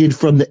conceded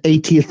from the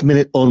 80th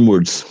minute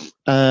onwards.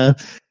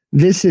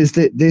 This is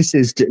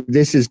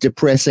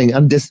depressing,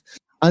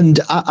 and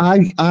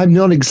I'm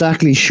not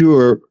exactly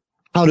sure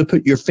how to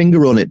put your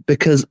finger on it,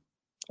 because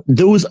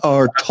those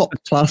are top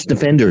class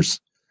defenders.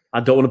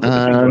 I don't want to put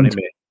the finger on it,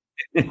 mate.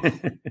 I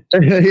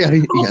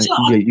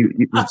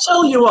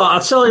tell you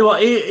what.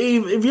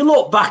 If you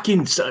look back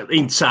in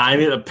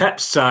time, at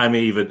Pep's time,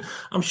 even,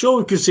 I'm sure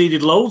we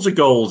conceded loads of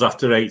goals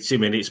after 80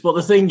 minutes. But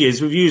the thing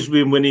is, we've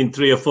usually been winning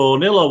 3 or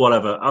 4-0 or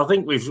whatever. I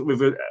think we've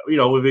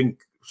been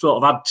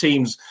sort of had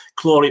teams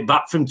claw it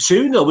back from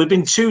 2-0. We've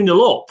been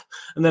 2-0 up,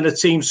 and then a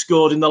team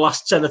scored in the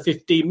last 10 or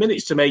 15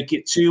 minutes to make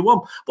it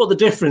 2-1. But the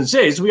difference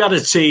is we had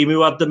a team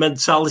who had the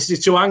mentality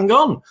to hang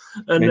on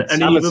and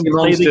even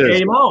play the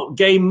game out.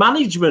 Game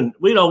management.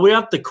 We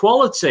had the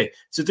quality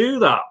to do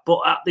that. But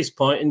at this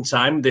point in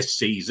time, this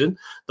season,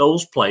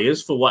 those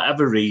players, for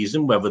whatever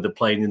reason, whether they're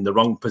playing in the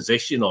wrong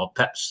position or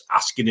Pep's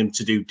asking them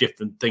to do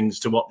different things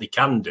to what they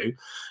can do,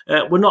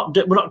 we're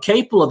not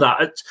capable of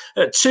that.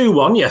 At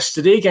 2-1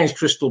 yesterday against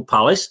Crystal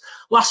Palace,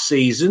 last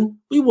season,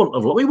 we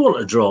wouldn't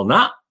have drawn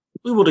that.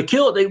 We would have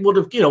killed it.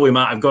 We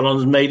might have gone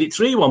on and made it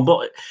 3-1,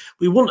 but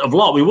we wouldn't have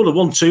lost. We would have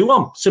won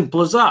 2-1.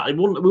 Simple as that. We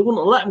wouldn't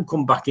have let them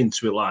come back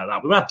into it like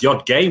that. We had the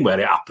odd game where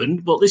it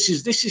happened, but this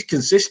is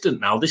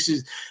consistent now. This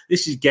is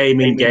game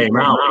in, game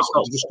out.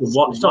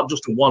 It's not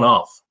just a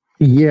one-off.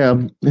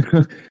 Yeah.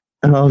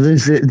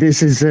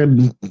 This is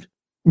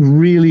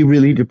really,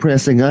 really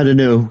depressing. I don't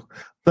know,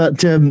 but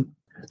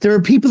there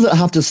are people that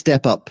have to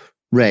step up,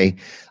 Ray.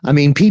 I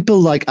mean, people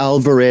like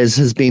Alvarez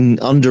has been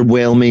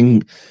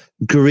underwhelming.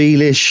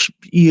 Grealish,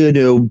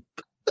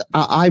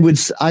 I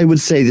would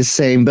say the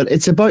same, but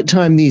it's about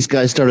time these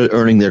guys started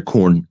earning their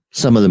corn.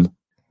 Some of them.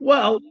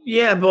 Well,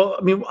 yeah, but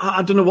I mean,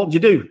 I don't know what you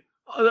do.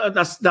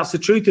 That's the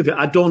truth of it.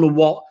 I don't know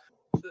what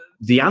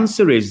the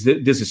answer is.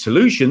 There's a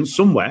solution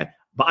somewhere,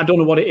 but I don't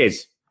know what it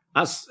is.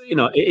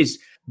 It is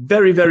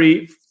very,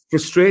 very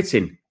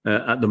frustrating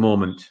at the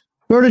moment.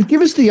 Bernard, give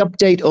us the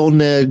update on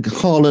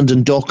Haaland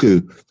and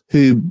Doku,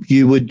 who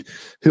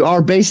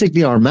are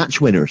basically our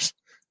match winners.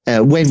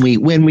 When we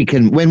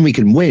can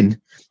win.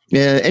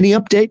 Any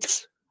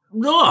updates?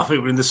 No, I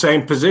think we're in the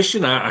same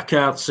position. I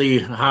can't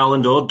see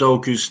Haaland or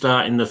Doku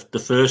starting the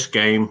first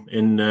game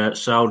in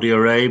Saudi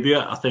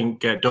Arabia. I think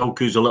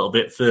Doku's a little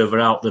bit further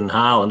out than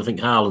Haaland. I think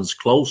Haaland's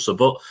closer,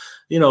 but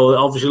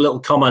obviously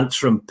little comments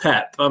from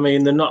Pep. I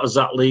mean, they're not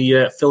exactly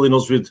filling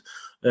us with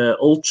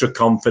ultra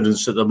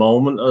confidence at the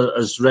moment.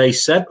 As Ray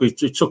said, we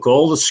took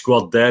all the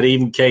squad there,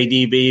 even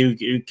KDB,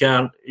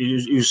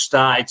 who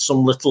started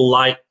some little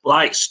light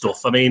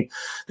stuff. I mean,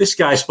 this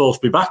guy's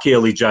supposed to be back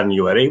early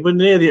January. We're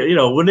near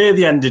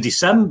the end of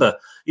December.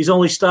 He's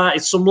only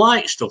started some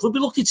light stuff. We'd be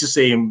lucky to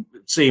see him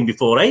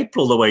before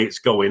April, the way it's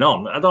going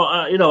on.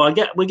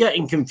 We're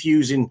getting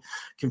confusing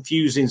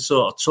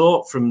sort of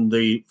talk from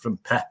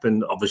Pep,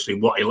 and obviously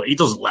what he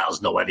doesn't let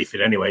us know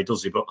anything anyway,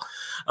 does he? But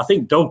I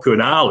think Doku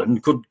and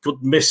Haaland could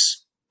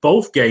miss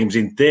both games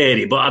in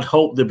theory, but I'd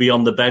hope they'd be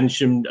on the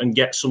bench and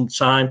get some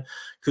time,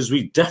 because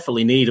we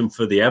definitely need them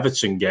for the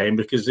Everton game.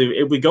 Because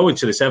if we go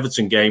into this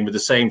Everton game with the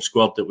same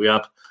squad that we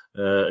had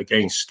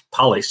against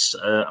Palace.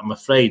 I'm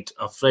afraid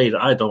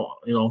I don't,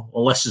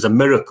 unless there's a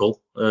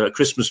miracle, a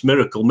Christmas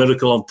miracle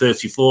on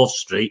 34th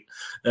Street,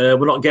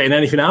 we're not getting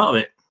anything out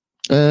of it.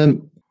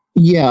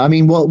 Yeah, I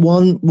mean,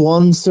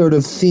 one sort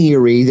of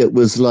theory that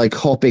was like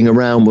hopping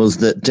around was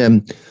that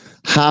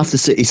half the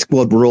City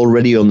squad were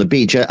already on the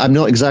beach. I'm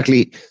not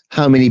exactly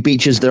how many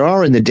beaches there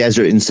are in the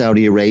desert in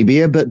Saudi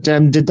Arabia, but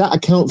did that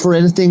account for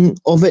anything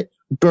of it,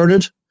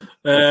 Bernard?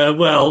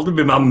 Well, there'll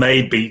be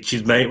man-made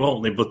beaches, mate,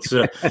 won't they? But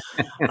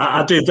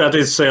I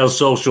did say on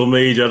social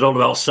media, I don't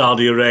know about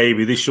Saudi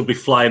Arabia, they should be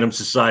flying them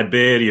to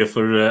Siberia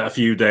for a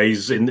few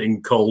days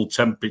in cold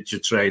temperature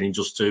training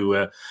just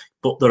to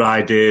put their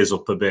ideas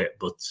up a bit.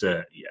 But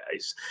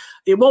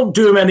it won't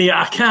do them any.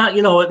 I can't,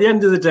 at the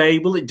end of the day,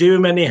 will it do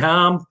them any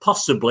harm?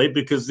 Possibly,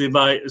 because they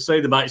might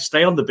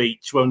stay on the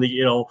beach when they,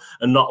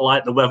 and not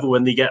like the weather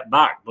when they get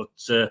back. But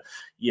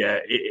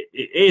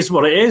it is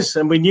what it is,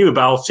 and we knew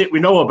about it. We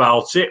know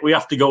about it. We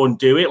have to go and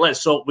do it.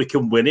 Let's hope we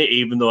can win it,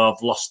 even though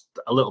I've lost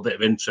a little bit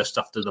of interest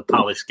after the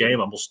Palace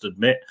game, I must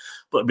admit.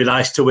 But it'd be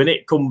nice to win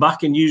it, come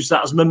back and use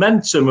that as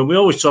momentum. And we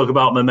always talk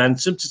about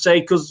momentum to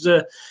take us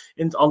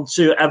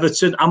onto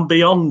Everton and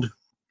beyond.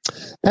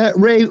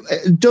 Ray,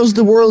 does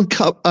the World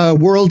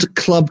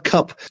Club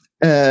Cup,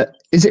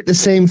 is it the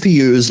same for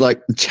you as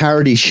like the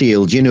Charity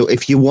Shield?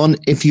 If you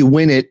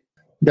win it,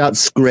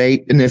 that's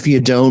great, and if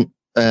you don't,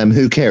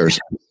 who cares?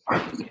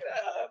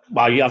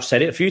 Well, I've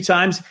said it a few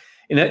times.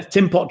 In a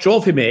Tin Pot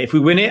Trophy, mate. If we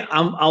win it,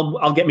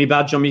 I'll get my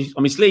badge on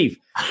my sleeve.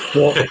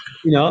 But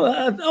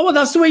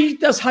that's the way.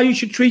 That's how you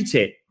should treat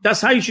it.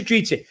 That's how you should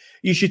treat it.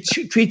 You should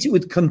treat it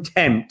with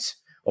contempt,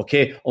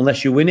 okay?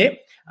 Unless you win it,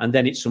 and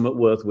then it's something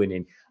worth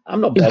winning.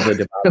 I'm not bothered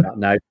about that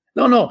now.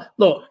 No.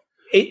 Look,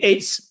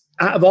 it's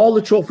out of all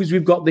the trophies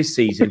we've got this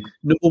season.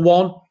 Number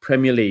 1,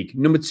 Premier League.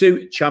 Number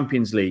 2,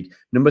 Champions League.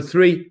 Number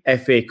 3,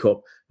 FA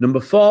Cup. Number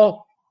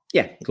 4,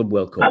 Club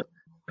World Cup.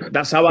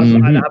 That's how I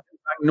have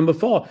number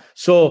 4.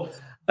 So,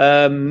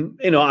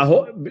 I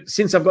hope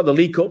since I've got the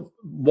League Cup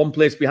one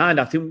place behind,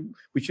 I think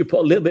we should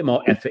put a little bit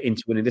more effort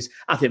into winning this.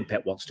 I think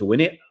Pep wants to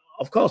win it.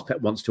 Of course, Pep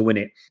wants to win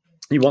it.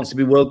 He wants to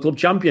be World Club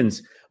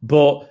champions.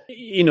 But,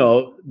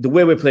 the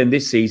way we're playing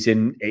this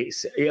season,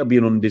 it'll be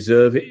an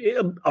undeserved.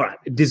 All right,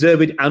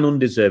 deserved and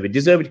undeserved.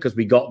 Deserved because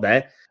we got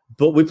there,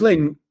 but we're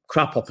playing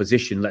crap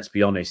opposition, let's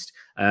be honest.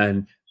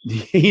 And,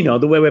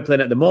 the way we're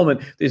playing at the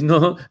moment, there's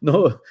no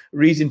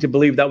reason to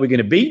believe that we're going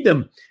to beat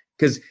them.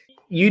 Because,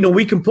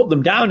 we can put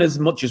them down as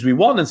much as we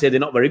want and say they're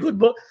not very good,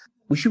 but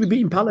we should be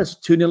beating Palace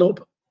 2-0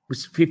 up with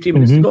 15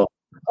 minutes to go.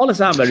 Palace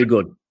aren't very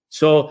good.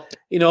 So,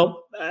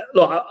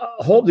 look, I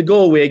hope they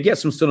go away, get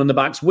some sun on the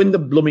backs, win the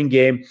blooming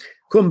game,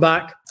 come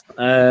back,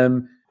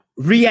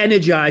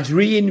 re-energized,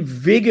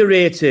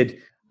 reinvigorated,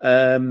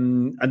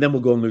 and then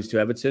we'll go and lose to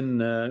Everton.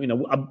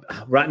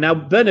 Right now,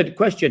 Bernard,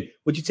 question,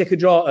 would you take a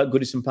draw at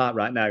Goodison Park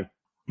right now?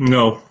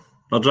 No,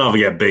 I'd rather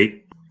get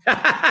beat.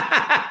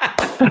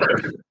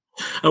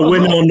 A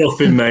win or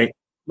nothing, mate.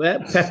 Well,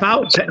 Pep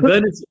out.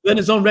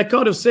 Bernard's on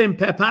record of saying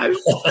Pep out.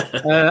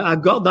 I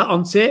got that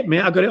on tape,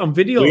 mate. I got it on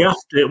video. We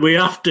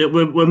have to.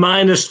 We're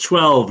minus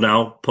 12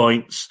 now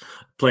points,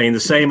 playing the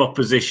same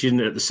opposition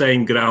at the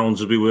same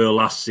grounds as we were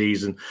last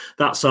season.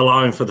 That's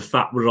allowing for the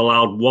fact we're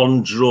allowed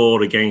one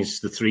draw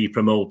against the 3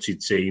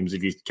 promoted teams,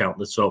 if you count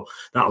that. So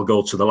that'll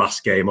go to the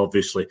last game,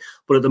 obviously.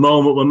 But at the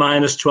moment, we're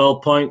minus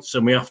 12 points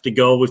and we have to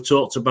go. We've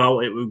talked about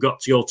it. We've got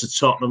to go to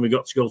Tottenham. We've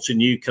got to go to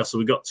Newcastle.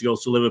 We've got to go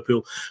to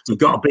Liverpool. We've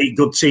got to beat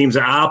good teams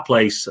at our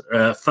place,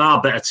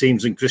 far better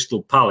teams than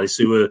Crystal Palace,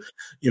 who are,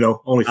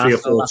 only 3 or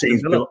 4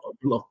 teams.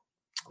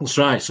 That's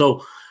right.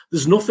 So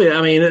there's nothing.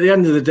 I mean, at the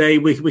end of the day,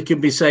 we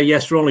can say,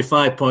 yes, we're only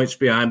 5 points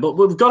behind, but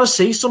we've got to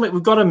see something.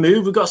 We've got to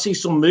move. We've got to see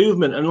some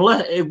movement. And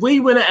if we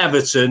win at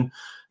Everton,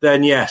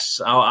 then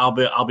yes,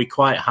 I'll be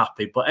quite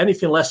happy. But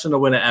anything less than a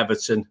win at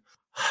Everton,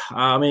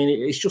 I mean,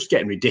 it's just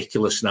getting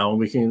ridiculous now. And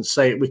we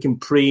can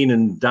preen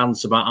and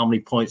dance about how many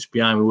points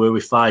behind we were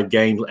with 5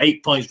 games,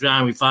 8 points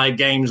behind with 5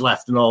 games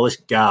left, and all this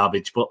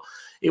garbage. But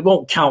it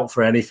won't count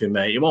for anything,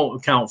 mate. It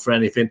won't count for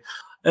anything.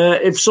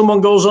 If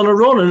someone goes on a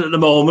run, and at the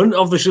moment,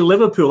 obviously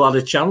Liverpool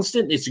had a chance,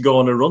 didn't they, to go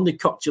on a run? They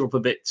cocked it up a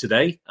bit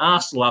today.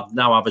 Arsenal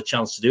now have a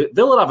chance to do it.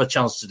 Villa have a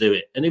chance to do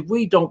it. And if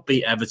we don't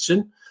beat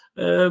Everton,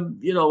 if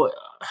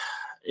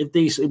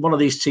one of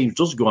these teams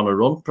does go on a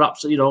run,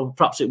 perhaps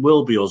it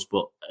will be us.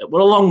 But we're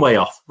a long way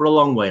off. We're a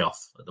long way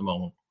off at the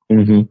moment.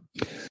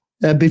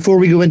 Mm-hmm. Before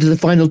we go into the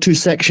final 2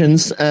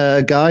 sections,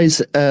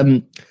 guys,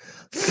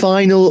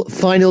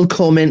 final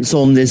comments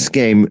on this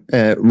game,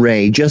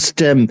 Ray.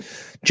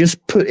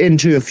 Just put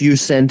into a few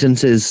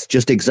sentences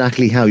just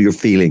exactly how you're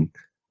feeling.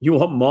 You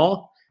want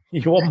more?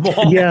 You want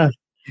more? Yeah.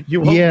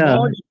 You want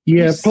more?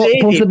 Yeah.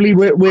 Possibly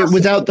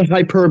without the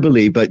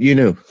hyperbole, but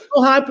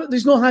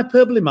there's no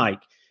hyperbole,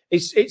 Mike.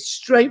 It's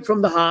straight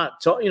from the heart.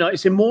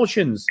 It's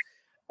emotions.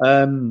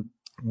 There's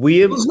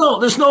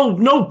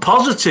no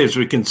positives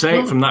we can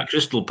take from that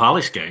Crystal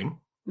Palace game.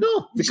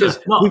 No, because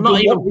not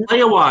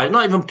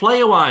even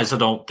player wise. I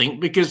don't think,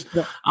 because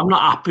I'm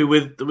not happy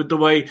with the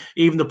way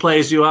even the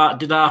players who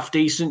did half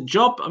decent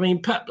job. I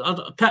mean,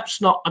 Pep's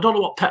not. I don't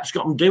know what Pep's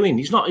got him doing.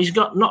 He's not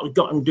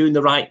got him doing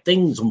the right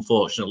things,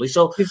 unfortunately.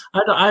 So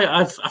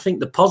I think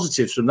the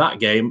positives from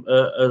that game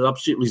are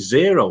absolutely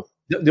zero.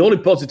 The only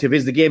positive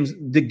is the game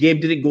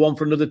didn't go on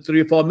for another 3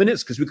 or 4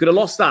 minutes, because we could have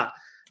lost that.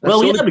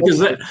 Because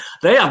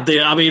they had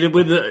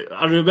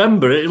I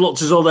remember it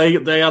looked as though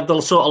they had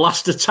the sort of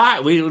last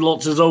attack. We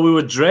looked as though we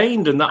were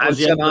drained, and that was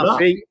the end of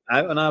that.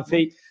 Out on our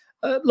feet.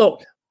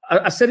 Look,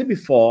 I said it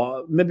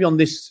before, maybe on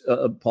this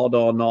pod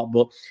or not,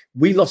 but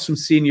we lost some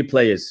senior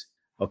players.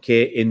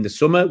 Okay, in the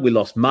summer we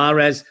lost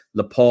Mahrez,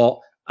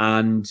 Laporte,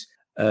 and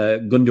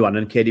Gundogan,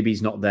 and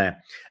KDB's not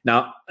there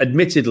now.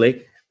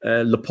 Admittedly,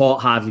 Laporte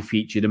hardly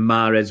featured, and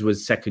Mahrez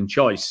was second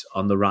choice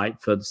on the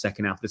right for the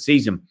second half of the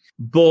season.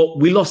 But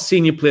we lost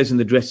senior players in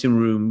the dressing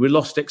room. We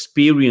lost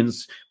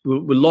experience.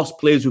 We lost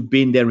players who've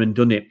been there and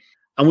done it.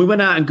 And we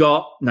went out and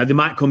now they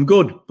might come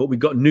good, but we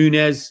got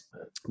Nunez,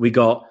 we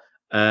got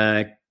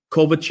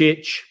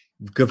Kovacic,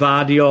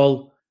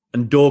 Gvardiol,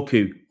 and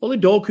Doku. Only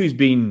Doku's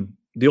been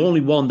the only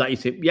one that you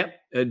think,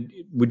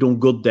 we're done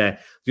good there.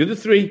 The other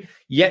three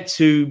yet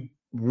to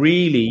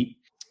really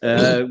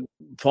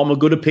form a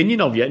good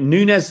opinion of yet.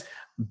 Nunez,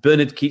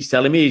 Bernard keeps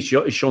telling me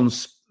he's shown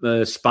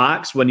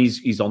sparks when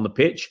he's on the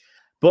pitch.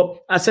 But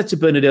I said to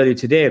Bernard earlier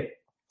today,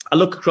 I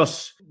look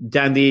across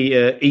down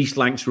the East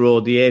Lancs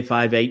Road, the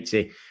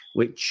A580,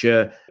 which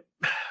not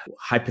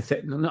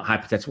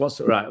hypothetical. What's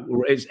the right?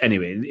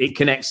 Anyway, it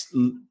connects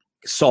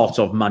sort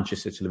of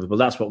Manchester to Liverpool.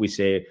 That's what we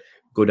say.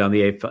 Go down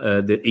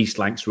the East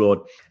Lancs Road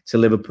to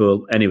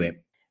Liverpool. Anyway,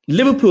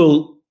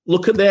 Liverpool,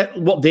 look at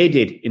what they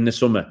did in the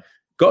summer.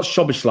 Got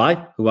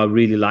Szoboszlai, who I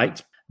really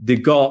liked. They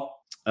got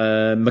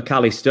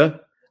McAllister,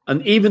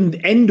 and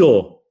even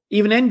Endo.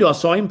 Even Endo, I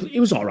saw him.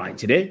 He was all right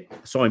today. I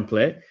saw him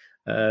play.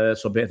 Saw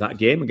a bit of that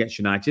game against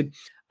United,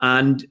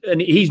 and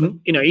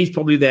he's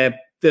probably their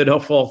third or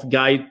fourth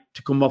guy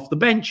to come off the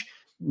bench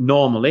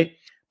normally.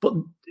 But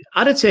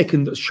I'd have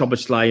taken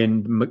Szoboszlai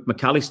and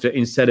McAllister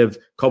instead of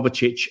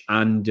Kovacic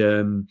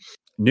and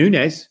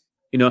Nunez.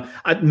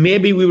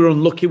 Maybe we were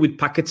unlucky with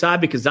Paquetá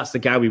because that's the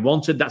guy we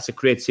wanted. That's the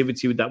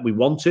creativity that we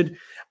wanted,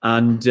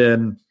 and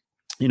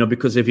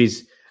because of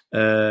his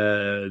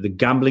the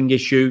gambling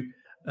issue.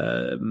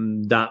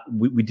 That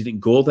we didn't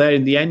go there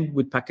in the end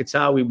with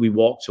Paquetá. We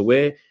walked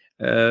away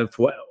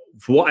for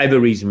whatever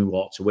reason. We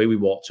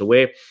walked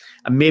away,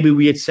 and maybe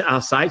we had set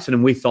our sights on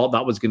him. We thought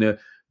that was going to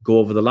go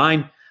over the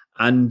line,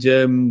 and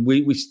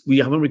we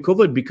haven't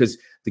recovered because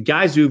the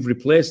guys who've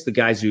replaced the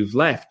guys who've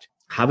left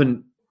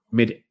haven't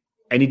made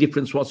any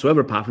difference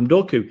whatsoever apart from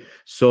Doku.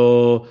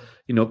 So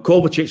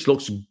Kovacic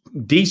looks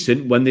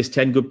decent when there's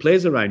 10 good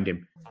players around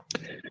him.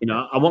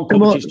 I want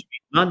Kovacic to be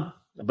the man.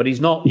 But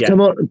he's not yet.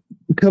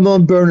 Come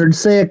on, Bernard.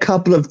 Say a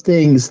couple of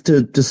things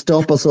to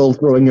stop us all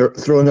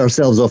throwing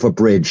ourselves off a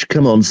bridge.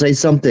 Come on, say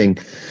something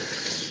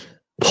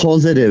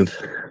positive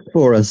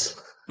for us.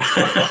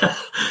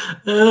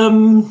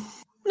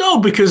 No,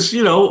 because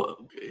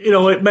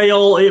it may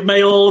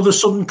all of a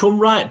sudden come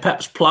right.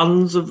 Pep's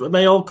plans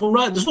may all come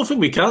right. There's nothing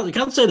we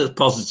can't say that's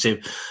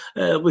positive.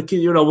 We're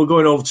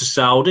going over to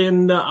Saudi,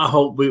 and I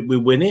hope we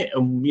win it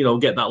and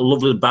get that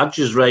lovely badge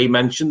as Ray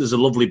mentioned. There's a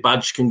lovely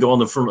badge can go on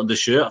the front of the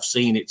shirt. I've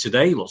seen it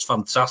today. It looks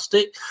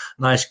fantastic.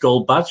 Nice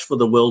gold badge for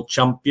the world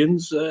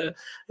champions.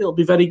 It'll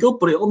be very good,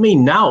 but it'll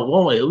mean now,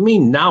 won't it? It'll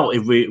mean now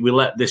if we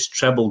let this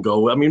treble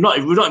go. I mean,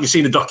 we've not even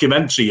seen the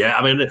documentary yet.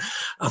 I mean,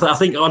 I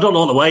think I don't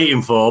know what they're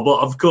waiting for, but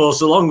of course,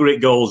 the longer it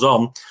goes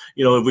on,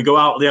 if we go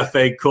out of the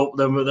FA Cup,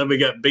 then we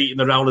get beaten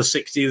around the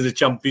 16th of the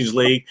Champions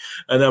League,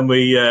 and then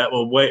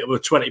we're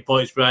 20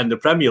 points behind the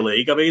Premier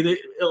League. I mean,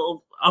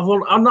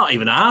 I'm not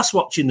even arsed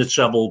watching the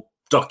treble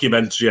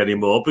documentary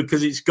anymore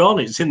because it's gone.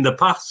 It's in the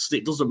past.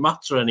 It doesn't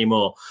matter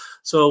anymore.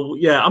 So,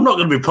 yeah, I'm not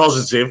going to be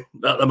positive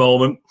at the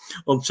moment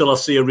until I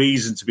see a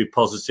reason to be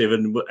positive.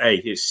 And,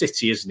 hey, it's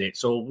City, isn't it?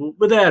 So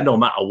we're there no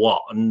matter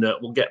what, and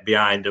we'll get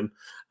behind them.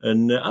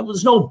 And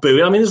there's no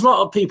booing. I mean, there's a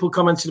lot of people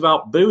commenting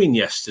about booing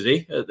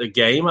yesterday at the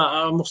game.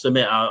 I must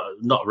admit,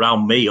 not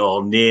around me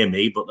or near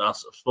me, but I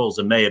suppose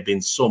there may have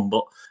been some.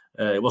 But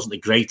it wasn't the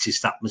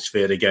greatest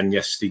atmosphere again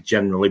yesterday,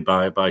 generally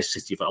by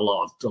City. For a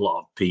lot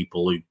of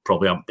people who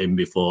probably haven't been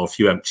before, a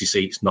few empty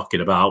seats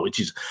knocking about, which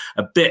is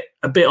a bit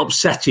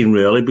upsetting,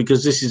 really,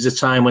 because this is the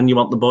time when you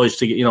want the boys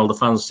to get, the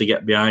fans to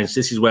get behind. So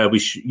this is where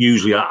we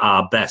usually are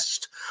our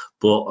best.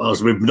 But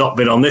as we've not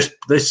been on this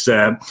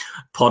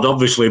pod,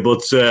 obviously,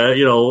 but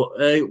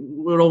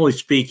we're only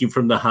speaking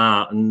from the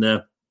heart, and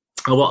I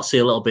want to see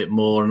a little bit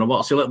more, and I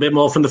want to see a little bit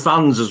more from the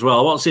fans as well.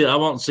 I want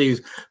to see a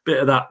bit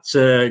of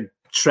that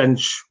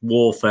trench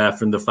warfare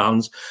from the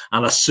fans,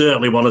 and I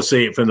certainly want to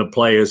see it from the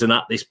players. And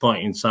at this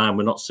point in time,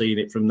 we're not seeing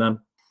it from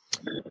them.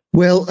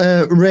 Well,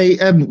 Ray,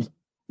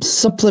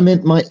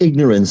 supplement my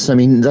ignorance. I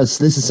mean, this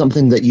is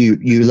something that you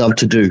love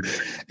to do.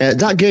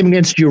 That game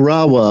against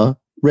Urawa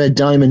Red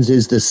Diamonds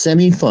is the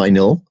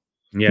semi-final.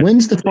 Yeah.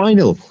 When's the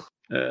final?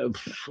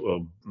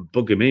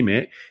 Bugger me,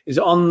 mate. Is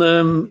it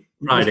on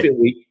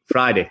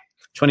Friday,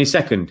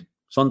 22nd?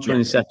 It's on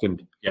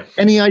 22nd. Yeah.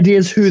 Any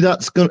ideas who are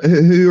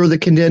the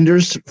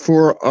contenders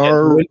for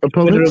our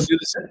opponents?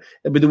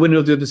 It'll be the winner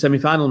of the other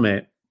semi-final,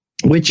 mate.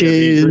 Which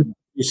is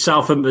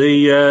yourself and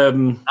the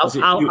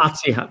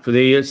Al-Attihad for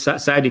the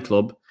Saudi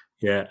club.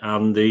 Yeah,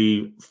 and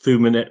the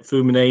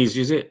Fuminese,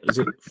 is it?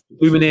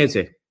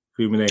 Fuminese.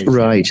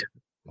 Right.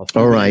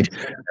 All right.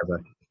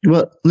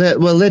 Well,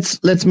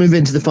 let's move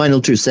into the final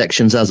two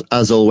sections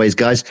as always,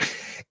 guys.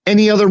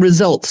 Any other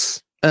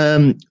results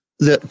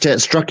that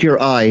struck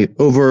your eye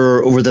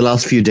over the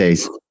last few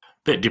days?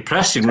 Bit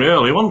depressing,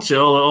 really, wasn't it?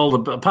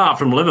 Apart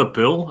from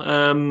Liverpool,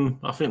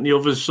 I think the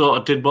others sort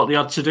of did what they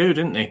had to do,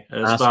 didn't they?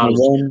 Arsenal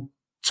won.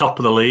 Top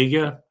of the league,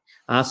 yeah.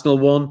 Arsenal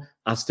won.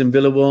 Aston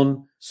Villa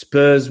won.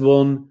 Spurs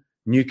won.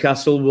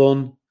 Newcastle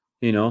won.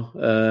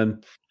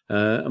 And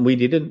we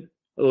didn't.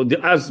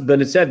 As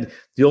Bernard said,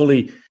 the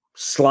only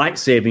slight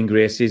saving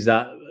grace is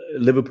that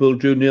Liverpool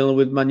drew 0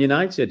 with Man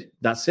United.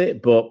 That's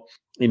it. But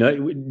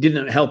it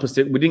didn't help us.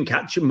 We didn't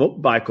catch them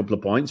up by a couple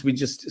of points. We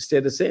just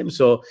stayed the same.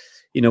 So,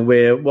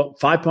 we're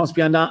 5 points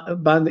behind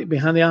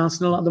the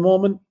Arsenal at the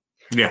moment.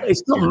 Yeah,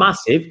 it's not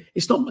massive.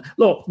 It's not.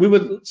 Look, we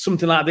were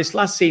something like this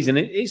last season.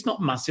 It's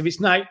not massive. It's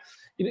not.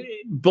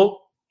 But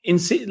in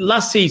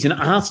last season,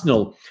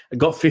 Arsenal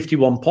got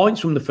 51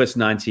 points from the first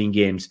 19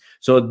 games.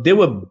 So they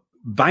were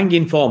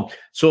banging form.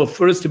 So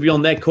for us to be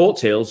on their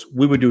coattails,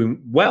 we were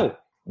doing well.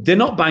 They're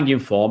not banging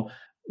form.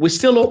 We're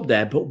still up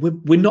there, but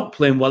we're not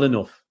playing well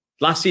enough.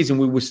 Last season,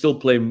 we were still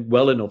playing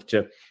well enough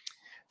to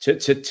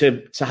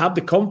have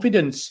the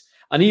confidence.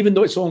 And even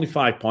though it's only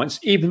 5 points,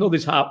 even though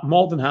there's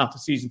more than half the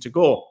season to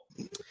go,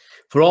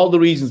 for all the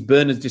reasons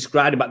Bernard's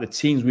described about the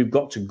teams we've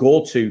got to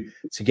go to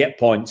get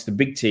points, the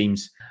big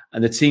teams,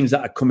 and the teams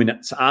that are coming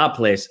to our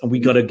place, and we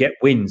got to get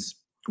wins.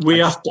 We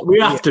have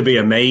to be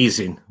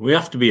amazing. We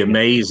have to be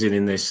amazing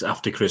in this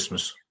after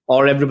Christmas,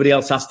 or everybody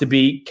else has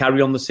to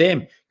carry on the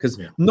same, because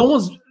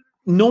no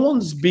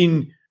one's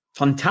been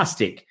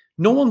fantastic.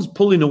 No one's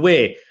pulling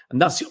away,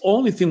 and that's the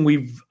only thing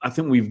I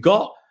think we've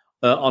got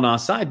on our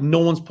side. No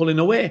one's pulling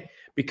away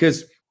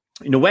because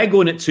we're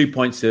going at 2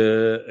 points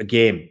a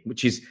game,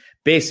 which is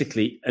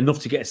basically enough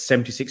to get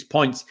 76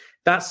 points.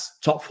 That's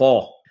top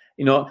four.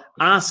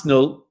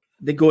 Arsenal,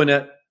 they're going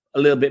at a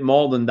little bit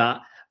more than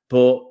that,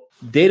 but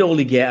they'd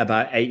only get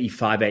about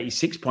 85,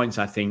 86 points,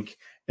 I think,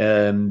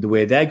 the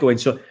way they're going.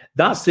 So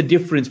that's the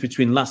difference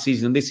between last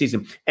season and this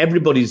season.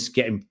 Everybody's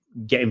getting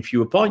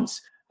fewer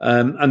points.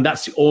 And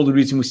that's all the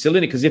reason we're still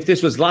in it. Because if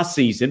this was last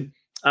season,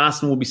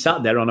 Arsenal would be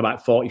sat there on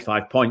about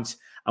 45 points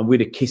and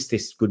we'd have kissed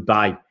this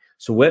goodbye.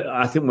 So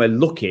I think we're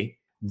lucky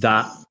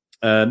that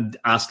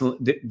Arsenal,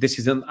 this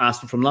isn't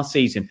Arsenal from last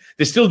season.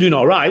 They're still doing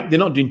all right. They're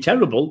not doing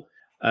terrible.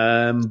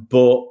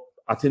 But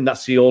I think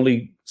that's the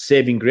only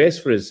saving grace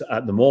for us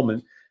at the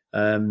moment,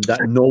 that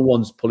no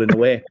one's pulling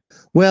away.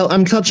 Well,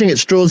 I'm clutching at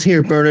straws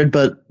here, Bernard,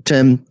 but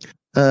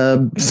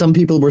some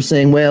people were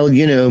saying, well,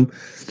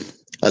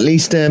 at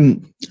least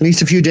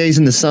a few days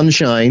in the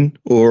sunshine,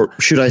 or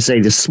should I say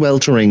the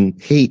sweltering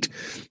heat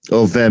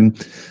of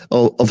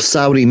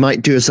Saudi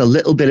might do us a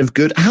little bit of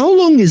good. How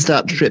long is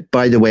that trip,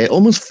 by the way? It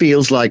almost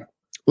feels like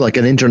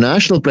an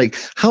international break.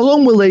 How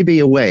long will they be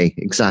away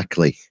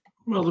exactly?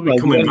 Well, they'll be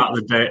coming back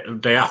the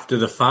day after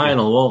the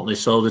final, won't they?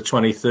 So the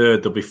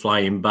 23rd, they'll be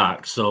flying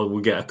back. So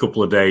we'll get a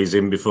couple of days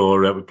in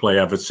before we play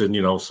Everton,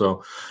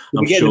 So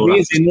I'm sure the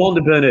beers in, won't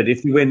they, Bernard?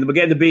 If we win, we're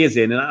getting the beers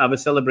in and have a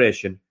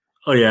celebration.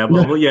 Oh yeah,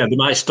 well, yeah, they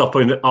might stop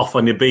off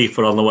on your beef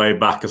on the way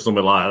back or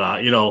something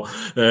like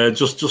that,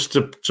 just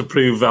to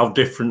prove how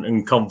different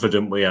and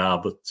confident we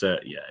are. But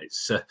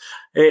that's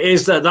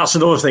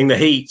another thing. The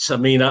heat. I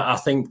mean, I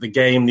think the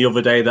game the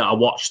other day that I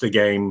watched the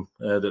game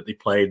that they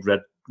played,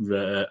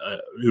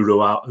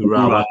 Urawa.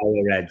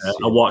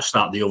 I watched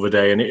that the other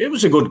day, and it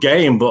was a good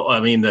game. But I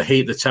mean,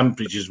 the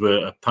temperatures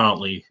were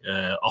apparently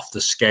off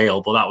the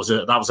scale. But that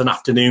was an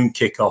afternoon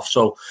kickoff.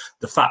 So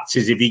the fact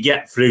is, if you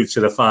get through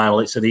to the final,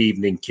 it's an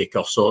evening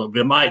kickoff. So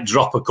it might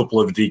drop a couple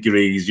of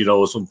degrees,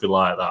 or something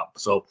like that.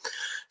 So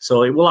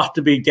it will have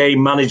to be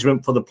game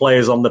management for the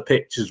players on the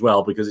pitch as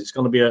well, because it's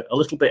going to be a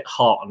little bit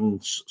hot,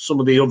 and some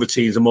of the other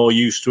teams are more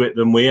used to it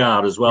than we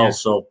are as well. Yeah.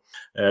 So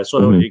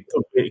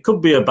it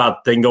could be a bad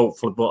thing,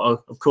 hopefully, but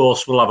of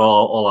course we'll have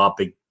all our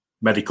big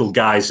medical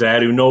guys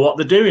there who know what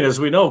they're doing, as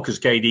we know, because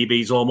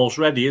KDB's almost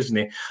ready, isn't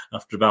he,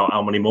 after about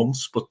how many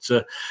months? But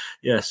so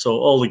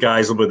all the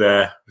guys will be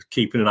there,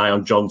 keeping an eye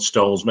on John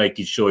Stones,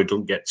 making sure he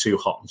doesn't get too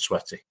hot and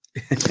sweaty.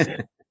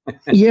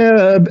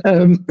 Yeah,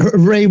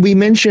 Ray, we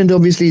mentioned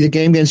obviously the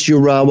game against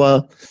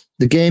Urawa,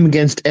 the game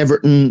against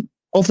Everton.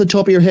 Off the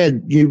top of your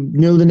head,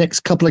 the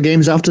next couple of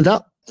games after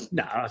that?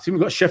 No, I think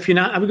we've got Sheffield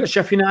United. Have we got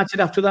Sheffield United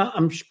after that?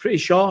 I'm pretty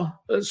sure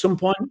at some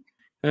point,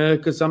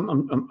 because I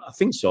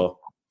think so.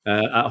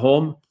 At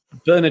home,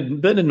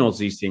 Bernard knows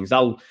these things.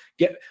 I'll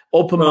get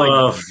open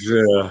mind.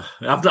 Yeah.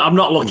 I'm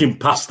not looking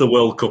past the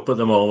World Cup at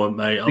the moment,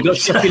 mate. We've got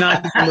Sheffield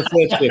United on the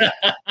 30th.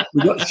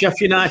 We've got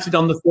Sheffield United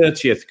on the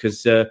 30th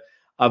because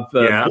I've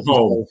at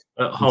home.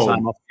 At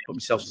home. Put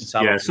myself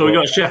some time off. So we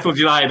got Sheffield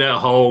United at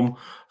home,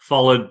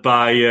 followed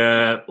by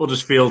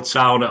Huddersfield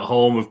Town at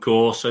home, of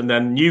course, and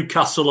then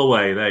Newcastle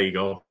away. There you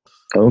go.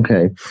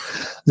 Okay,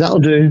 that'll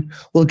do.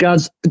 Well,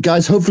 guys,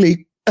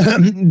 hopefully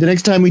the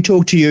next time we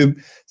talk to you,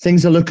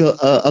 things will look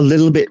a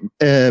little bit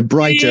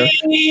brighter.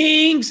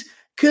 Things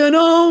can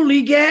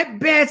only get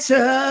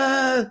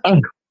better.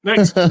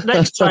 Next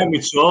time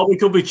we talk, we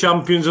could be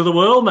champions of the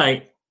world,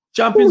 mate.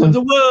 Champions of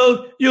the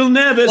world. You'll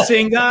never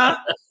sing that.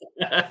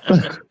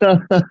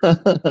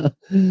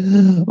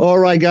 All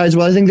right, guys.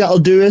 Well, I think that'll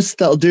do us.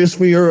 That'll do us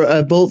for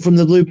your Bolt from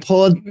the Blue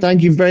pod.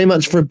 Thank you very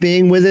much for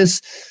being with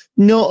us.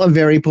 Not a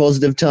very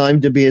positive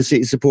time to be a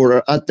City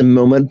supporter at the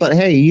moment, but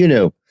hey,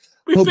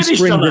 we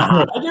finished on a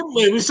high, didn't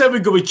we? We said we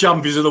could be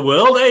champions of the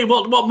world. Hey,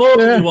 what more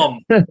do we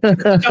want?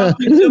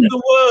 Champions of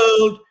the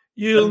world.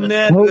 You'll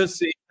never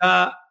see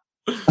that.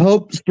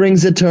 Hope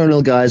springs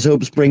eternal, guys.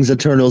 Hope springs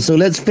eternal. So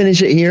let's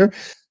finish it here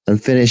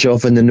and finish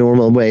off in the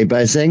normal way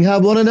by saying,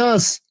 have one of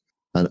us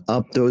and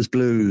up those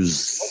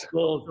blues. Up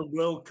those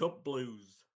World Cup blues.